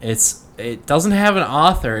 It doesn't have an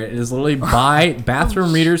author. It is literally by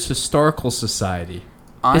Bathroom Readers Historical Society.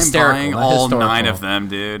 I'm Hysterical, buying not all historical. 9 of them,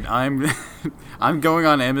 dude. I'm going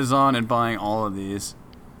on Amazon and buying all of these.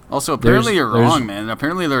 Also, apparently you're wrong, man.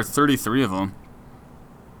 Apparently there are 33 of them.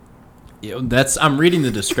 I'm reading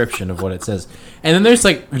the description of what it says. And then there's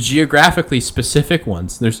like geographically specific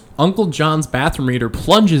ones. There's Uncle John's Bathroom Reader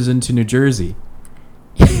plunges into New Jersey.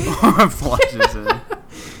 Plunges in.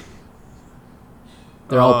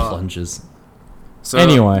 They're all plunges. So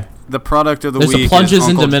Anyway, the product of the there's week a plunges is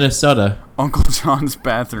into Uncle, Minnesota. Uncle John's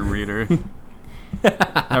Bathroom Reader.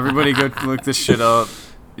 Everybody go look this shit up.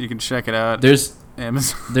 You can check it out. There's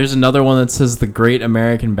Amazon. another one that says The Great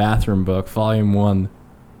American Bathroom Book, Volume 1.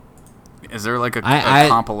 Is there like a I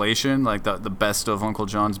compilation, like the best of Uncle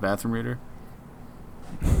John's Bathroom Reader?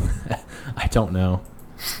 I don't know.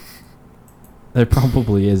 There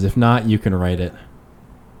probably is. If not, you can write it.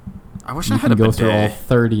 I wish You I had can a go through all bidet.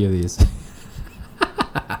 30 of these.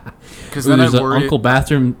 Because then There's I an worry. Uncle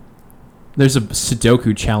Bathroom. There's a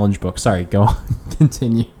Sudoku challenge book. Sorry, go on.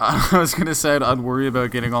 Continue. I was gonna say I'd worry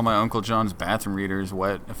about getting all my Uncle John's Bathroom Readers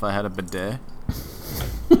wet if I had a bidet.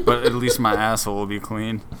 But at least my asshole will be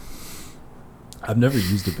clean. I've never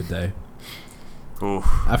used a bidet. Ooh.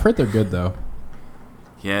 I've heard they're good though.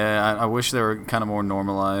 Yeah, I wish they were kind of more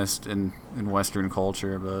normalized in Western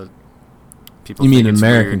culture, but people. You mean think it's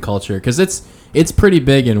American weird. culture? Because it's pretty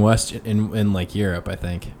big in in like Europe, I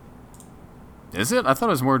think. Is it? I thought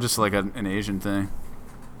it was more just like an Asian thing.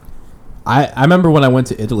 I remember when I went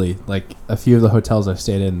to Italy, like a few of the hotels I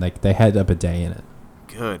stayed in, like they had a bidet in it.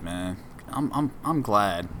 Good, man. I'm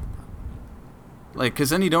glad. Like,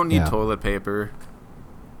 cause then you don't need Yeah. toilet paper.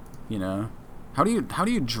 You know, how do you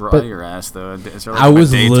dry But your ass though? Is there like I a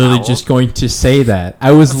was bidet literally towel? just going to say that.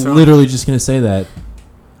 I was That's what- literally just going to say that.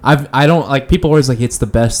 I don't like people always like it's the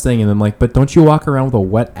best thing, and I'm like, but don't you walk around with a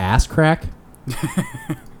wet ass crack?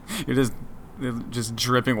 You're just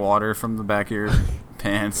dripping water from the back of your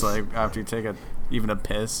pants, like after you take even a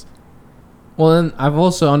piss. Well, then I've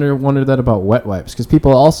also wondered that about wet wipes because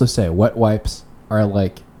people also say wet wipes are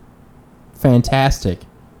like fantastic.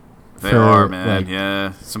 They for, are, man. like-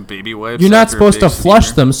 Yeah, some baby wipes. You're not after a supposed to big flush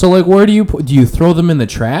steamer. them, so like, where do you throw them in the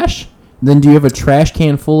trash? Then do you have a trash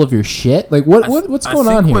can full of your shit? Like, what's going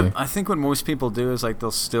on here? I think what most people do is like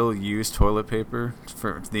they'll still use toilet paper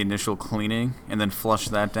for the initial cleaning, and then flush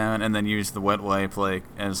that down, and then use the wet wipe like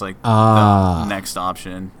as like Ah. the next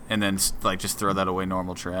option, and then like just throw that away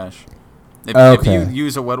normal trash. If Okay. you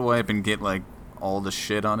use a wet wipe and get like all the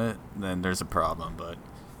shit on it, then there's a problem. But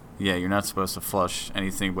yeah, you're not supposed to flush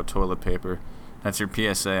anything but toilet paper. That's your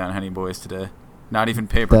PSA on Henny Boys today. Not even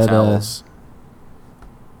paper That, towels.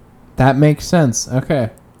 That makes sense. Okay,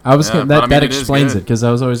 I was Yeah, gonna, but I mean, that it is explains good. it because I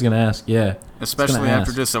was always gonna ask. Yeah, Especially gonna after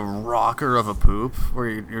ask. just a rocker of a poop where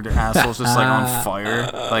your asshole's just like on fire.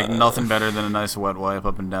 Like nothing better than a nice wet wipe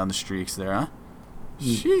up and down the streaks there, huh?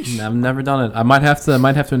 Sheesh. I've never done it. I might have to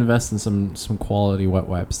invest in some quality wet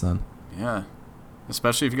wipes then. Yeah.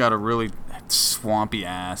 Especially if you got a really swampy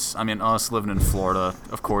ass. I mean, us living in Florida,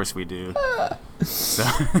 of course we do. So,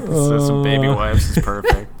 so some baby wipes is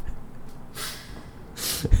perfect.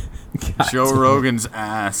 God Joe damn it. Rogan's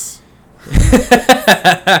ass.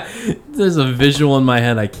 There's a visual in my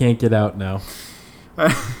head I can't get out now.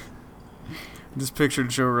 Just picture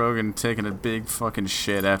Joe Rogan taking a big fucking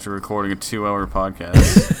shit after recording a 2-hour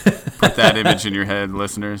podcast. Put that image in your head,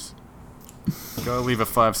 listeners. Go leave a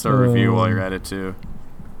 5-star review while you're at it, too.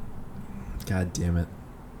 God damn it.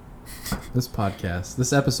 This podcast,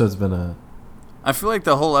 this episode's been a. I feel like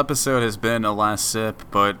the whole episode has been a last sip,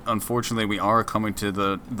 but unfortunately we are coming to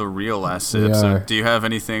the real last sip. So do you have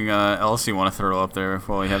anything else you want to throw up there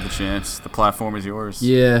while you have the chance? The platform is yours.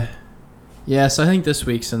 Yeah. Yeah, so I think this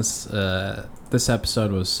week, since this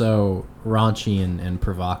episode was so raunchy and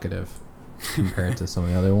provocative compared to some of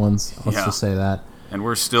the other ones, let's just say that. And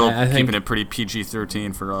we're still keeping it pretty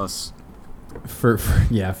PG-13 for us. For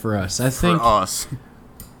us. I think for us.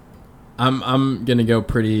 I'm gonna go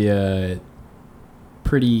pretty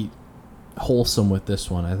wholesome with this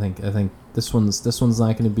one. I think this one's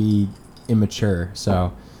not gonna be immature.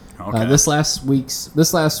 So this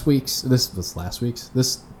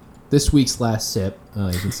week's last sip.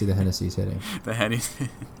 You can see the Hennessy's hitting. The Hennessy's.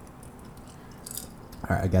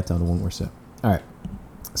 All right, I got down to one more sip. All right,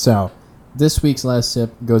 so this week's last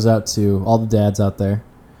sip goes out to all the dads out there.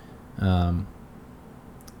 I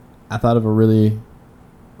thought of a really,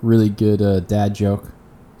 really good dad joke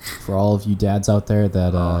for all of you dads out there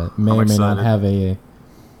that may or may not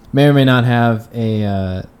have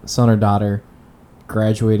a son or daughter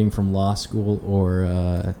graduating from law school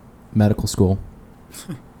or medical school.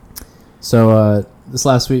 So this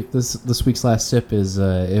week's last sip is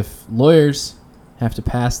if lawyers have to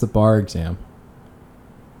pass the bar exam,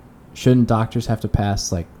 shouldn't doctors have to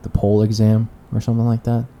pass like the pole exam or something like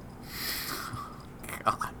that?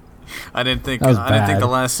 God. I didn't think the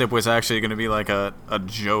last sip was actually going to be like a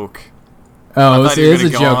joke. Oh, it is a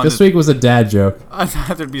joke. This week was a dad joke. I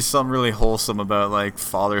thought there'd be something really wholesome about like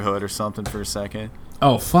fatherhood or something for a second.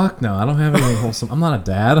 Oh, fuck no. I don't have anything wholesome. I'm not a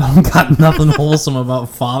dad. I don't got nothing wholesome about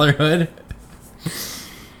fatherhood.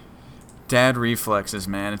 Dad reflexes,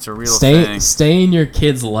 man. It's a real thing. Stay in your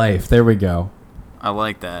kid's life. There we go. I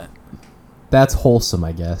like that. That's wholesome,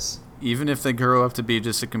 I guess. Even if they grow up to be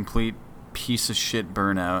just a complete piece of shit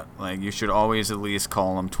burnout, like you should always at least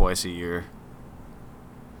call them twice a year.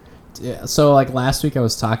 Yeah, so like last week I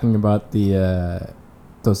was talking about the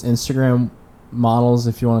those Instagram models,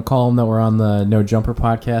 if you want to call them, that were on the No Jumper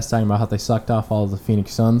podcast, talking about how they sucked off all of the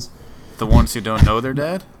Phoenix Suns. The ones who don't know their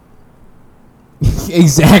dad?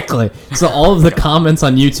 Exactly. So all of the comments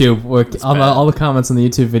on YouTube all the comments on the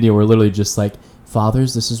YouTube video were literally just like,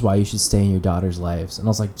 fathers, this is why you should stay in your daughter's lives. And I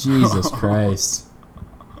was like, Jesus Christ.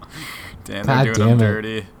 Damn, they're doing them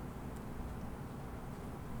dirty.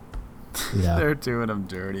 Yeah. They're doing them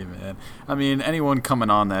dirty, man. I mean, anyone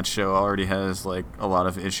coming on that show already has like a lot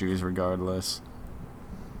of issues regardless.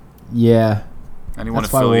 Yeah. Anyone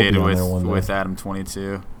affiliated with Adam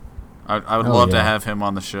 22. I would love to have him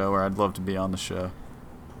on the show, or I'd love to be on the show.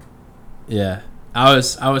 Yeah. I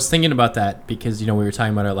was thinking about that because, we were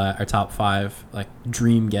talking about our top 5 like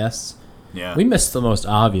dream guests. Yeah. We missed the most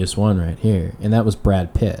obvious one right here, and that was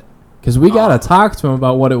Brad Pitt. Because we got to talk to him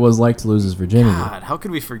about what it was like to lose his virginity. God, how could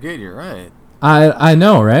we forget? You're right. I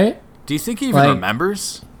know, right? Do you think he even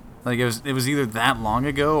remembers? Like it was either that long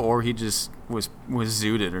ago, or he just was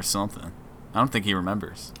zooted or something. I don't think he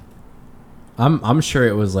remembers. I'm sure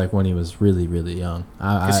it was like when he was really, really young.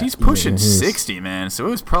 Because he's pushing 60, man. So it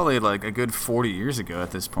was probably like a good 40 years ago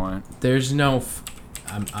at this point. There's no...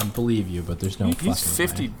 I believe you, but there's no He's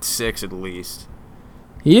 56 at least.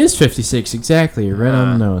 He is 56, exactly. You're right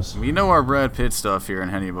on the nose. We know our Brad Pitt stuff here in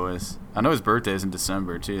Henny Boys. I know his birthday's in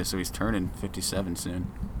December, too, so he's turning 57 soon.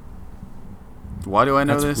 Why do I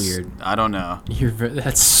know this? That's weird. I don't know.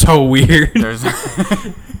 That's so weird. There's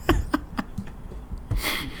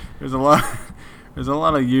a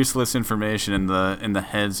lot of useless information in the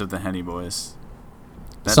heads of the Henny Boys.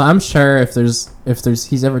 So I'm sure if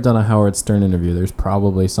he's ever done a Howard Stern interview, there's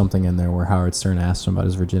probably something in there where Howard Stern asked him about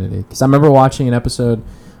his virginity. Because I remember watching an episode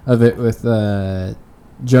of it with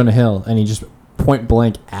Jonah Hill, and he just point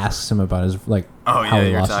blank asks him about his how he lost his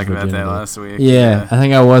virginity. You were talking about that last week. Yeah, I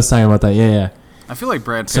think I was talking about that. Yeah. I feel like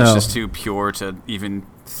Brad Pitt's just too pure to even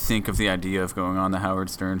think of the idea of going on the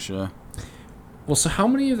Howard Stern show. Well, so how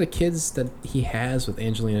many of the kids that he has with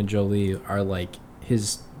Angelina Jolie are like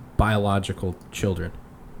his biological children?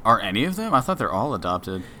 Are any of them? I thought they're all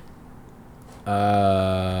adopted.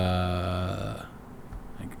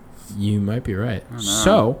 You might be right.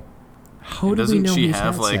 So, how do we know he's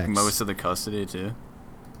had sex? Doesn't she have most of the custody too?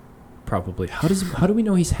 Probably. How do we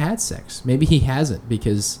know he's had sex? Maybe he hasn't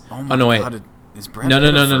because. Oh no! Wait. God, is Brad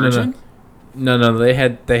Pitt a virgin? No. They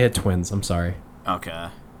had twins. I'm sorry. Okay.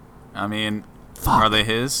 I mean, are they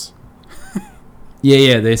his?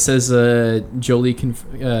 Yeah. They says Jolie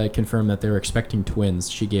confirmed that they were expecting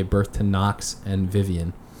twins. She gave birth to Knox and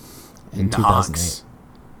Vivian in 2008.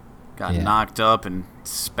 Got knocked up and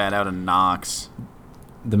spat out a Knox.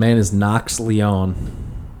 The man is Knox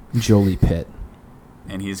Leon, Jolie Pitt.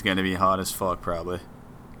 And he's going to be hot as fuck, probably.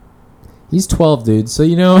 He's 12, dude. So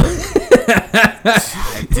you know.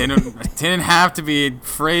 It didn't have to be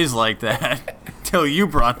phrased like that until you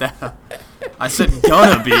brought that up. I said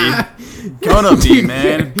gonna be,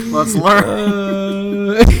 man. Let's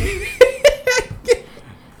learn.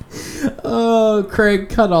 Oh, Craig,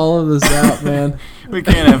 cut all of this out, man. We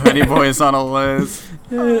can't have any boys on a list.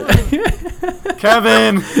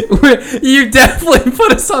 Kevin, you definitely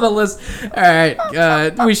put us on a list. All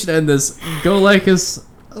right, we should end this. Go like us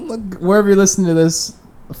wherever you're listening to this.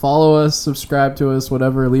 Follow us, subscribe to us,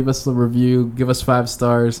 whatever. Leave us a review. Give us 5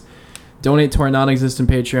 stars. Donate to our non-existent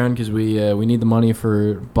Patreon because we need the money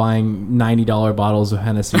for buying $90 bottles of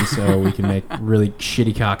Hennessy so we can make really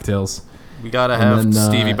shitty cocktails. we gotta have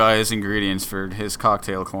Stevie buy his ingredients for his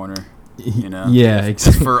cocktail corner. You know, yeah,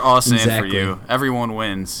 exactly. For us exactly. and for you, everyone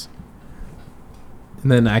wins.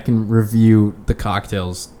 And then I can review the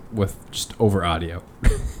cocktails with just over audio.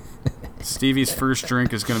 Stevie's first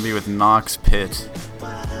drink is gonna be with Knox Pitt.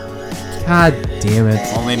 God damn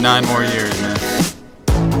it. Only 9 more years, man.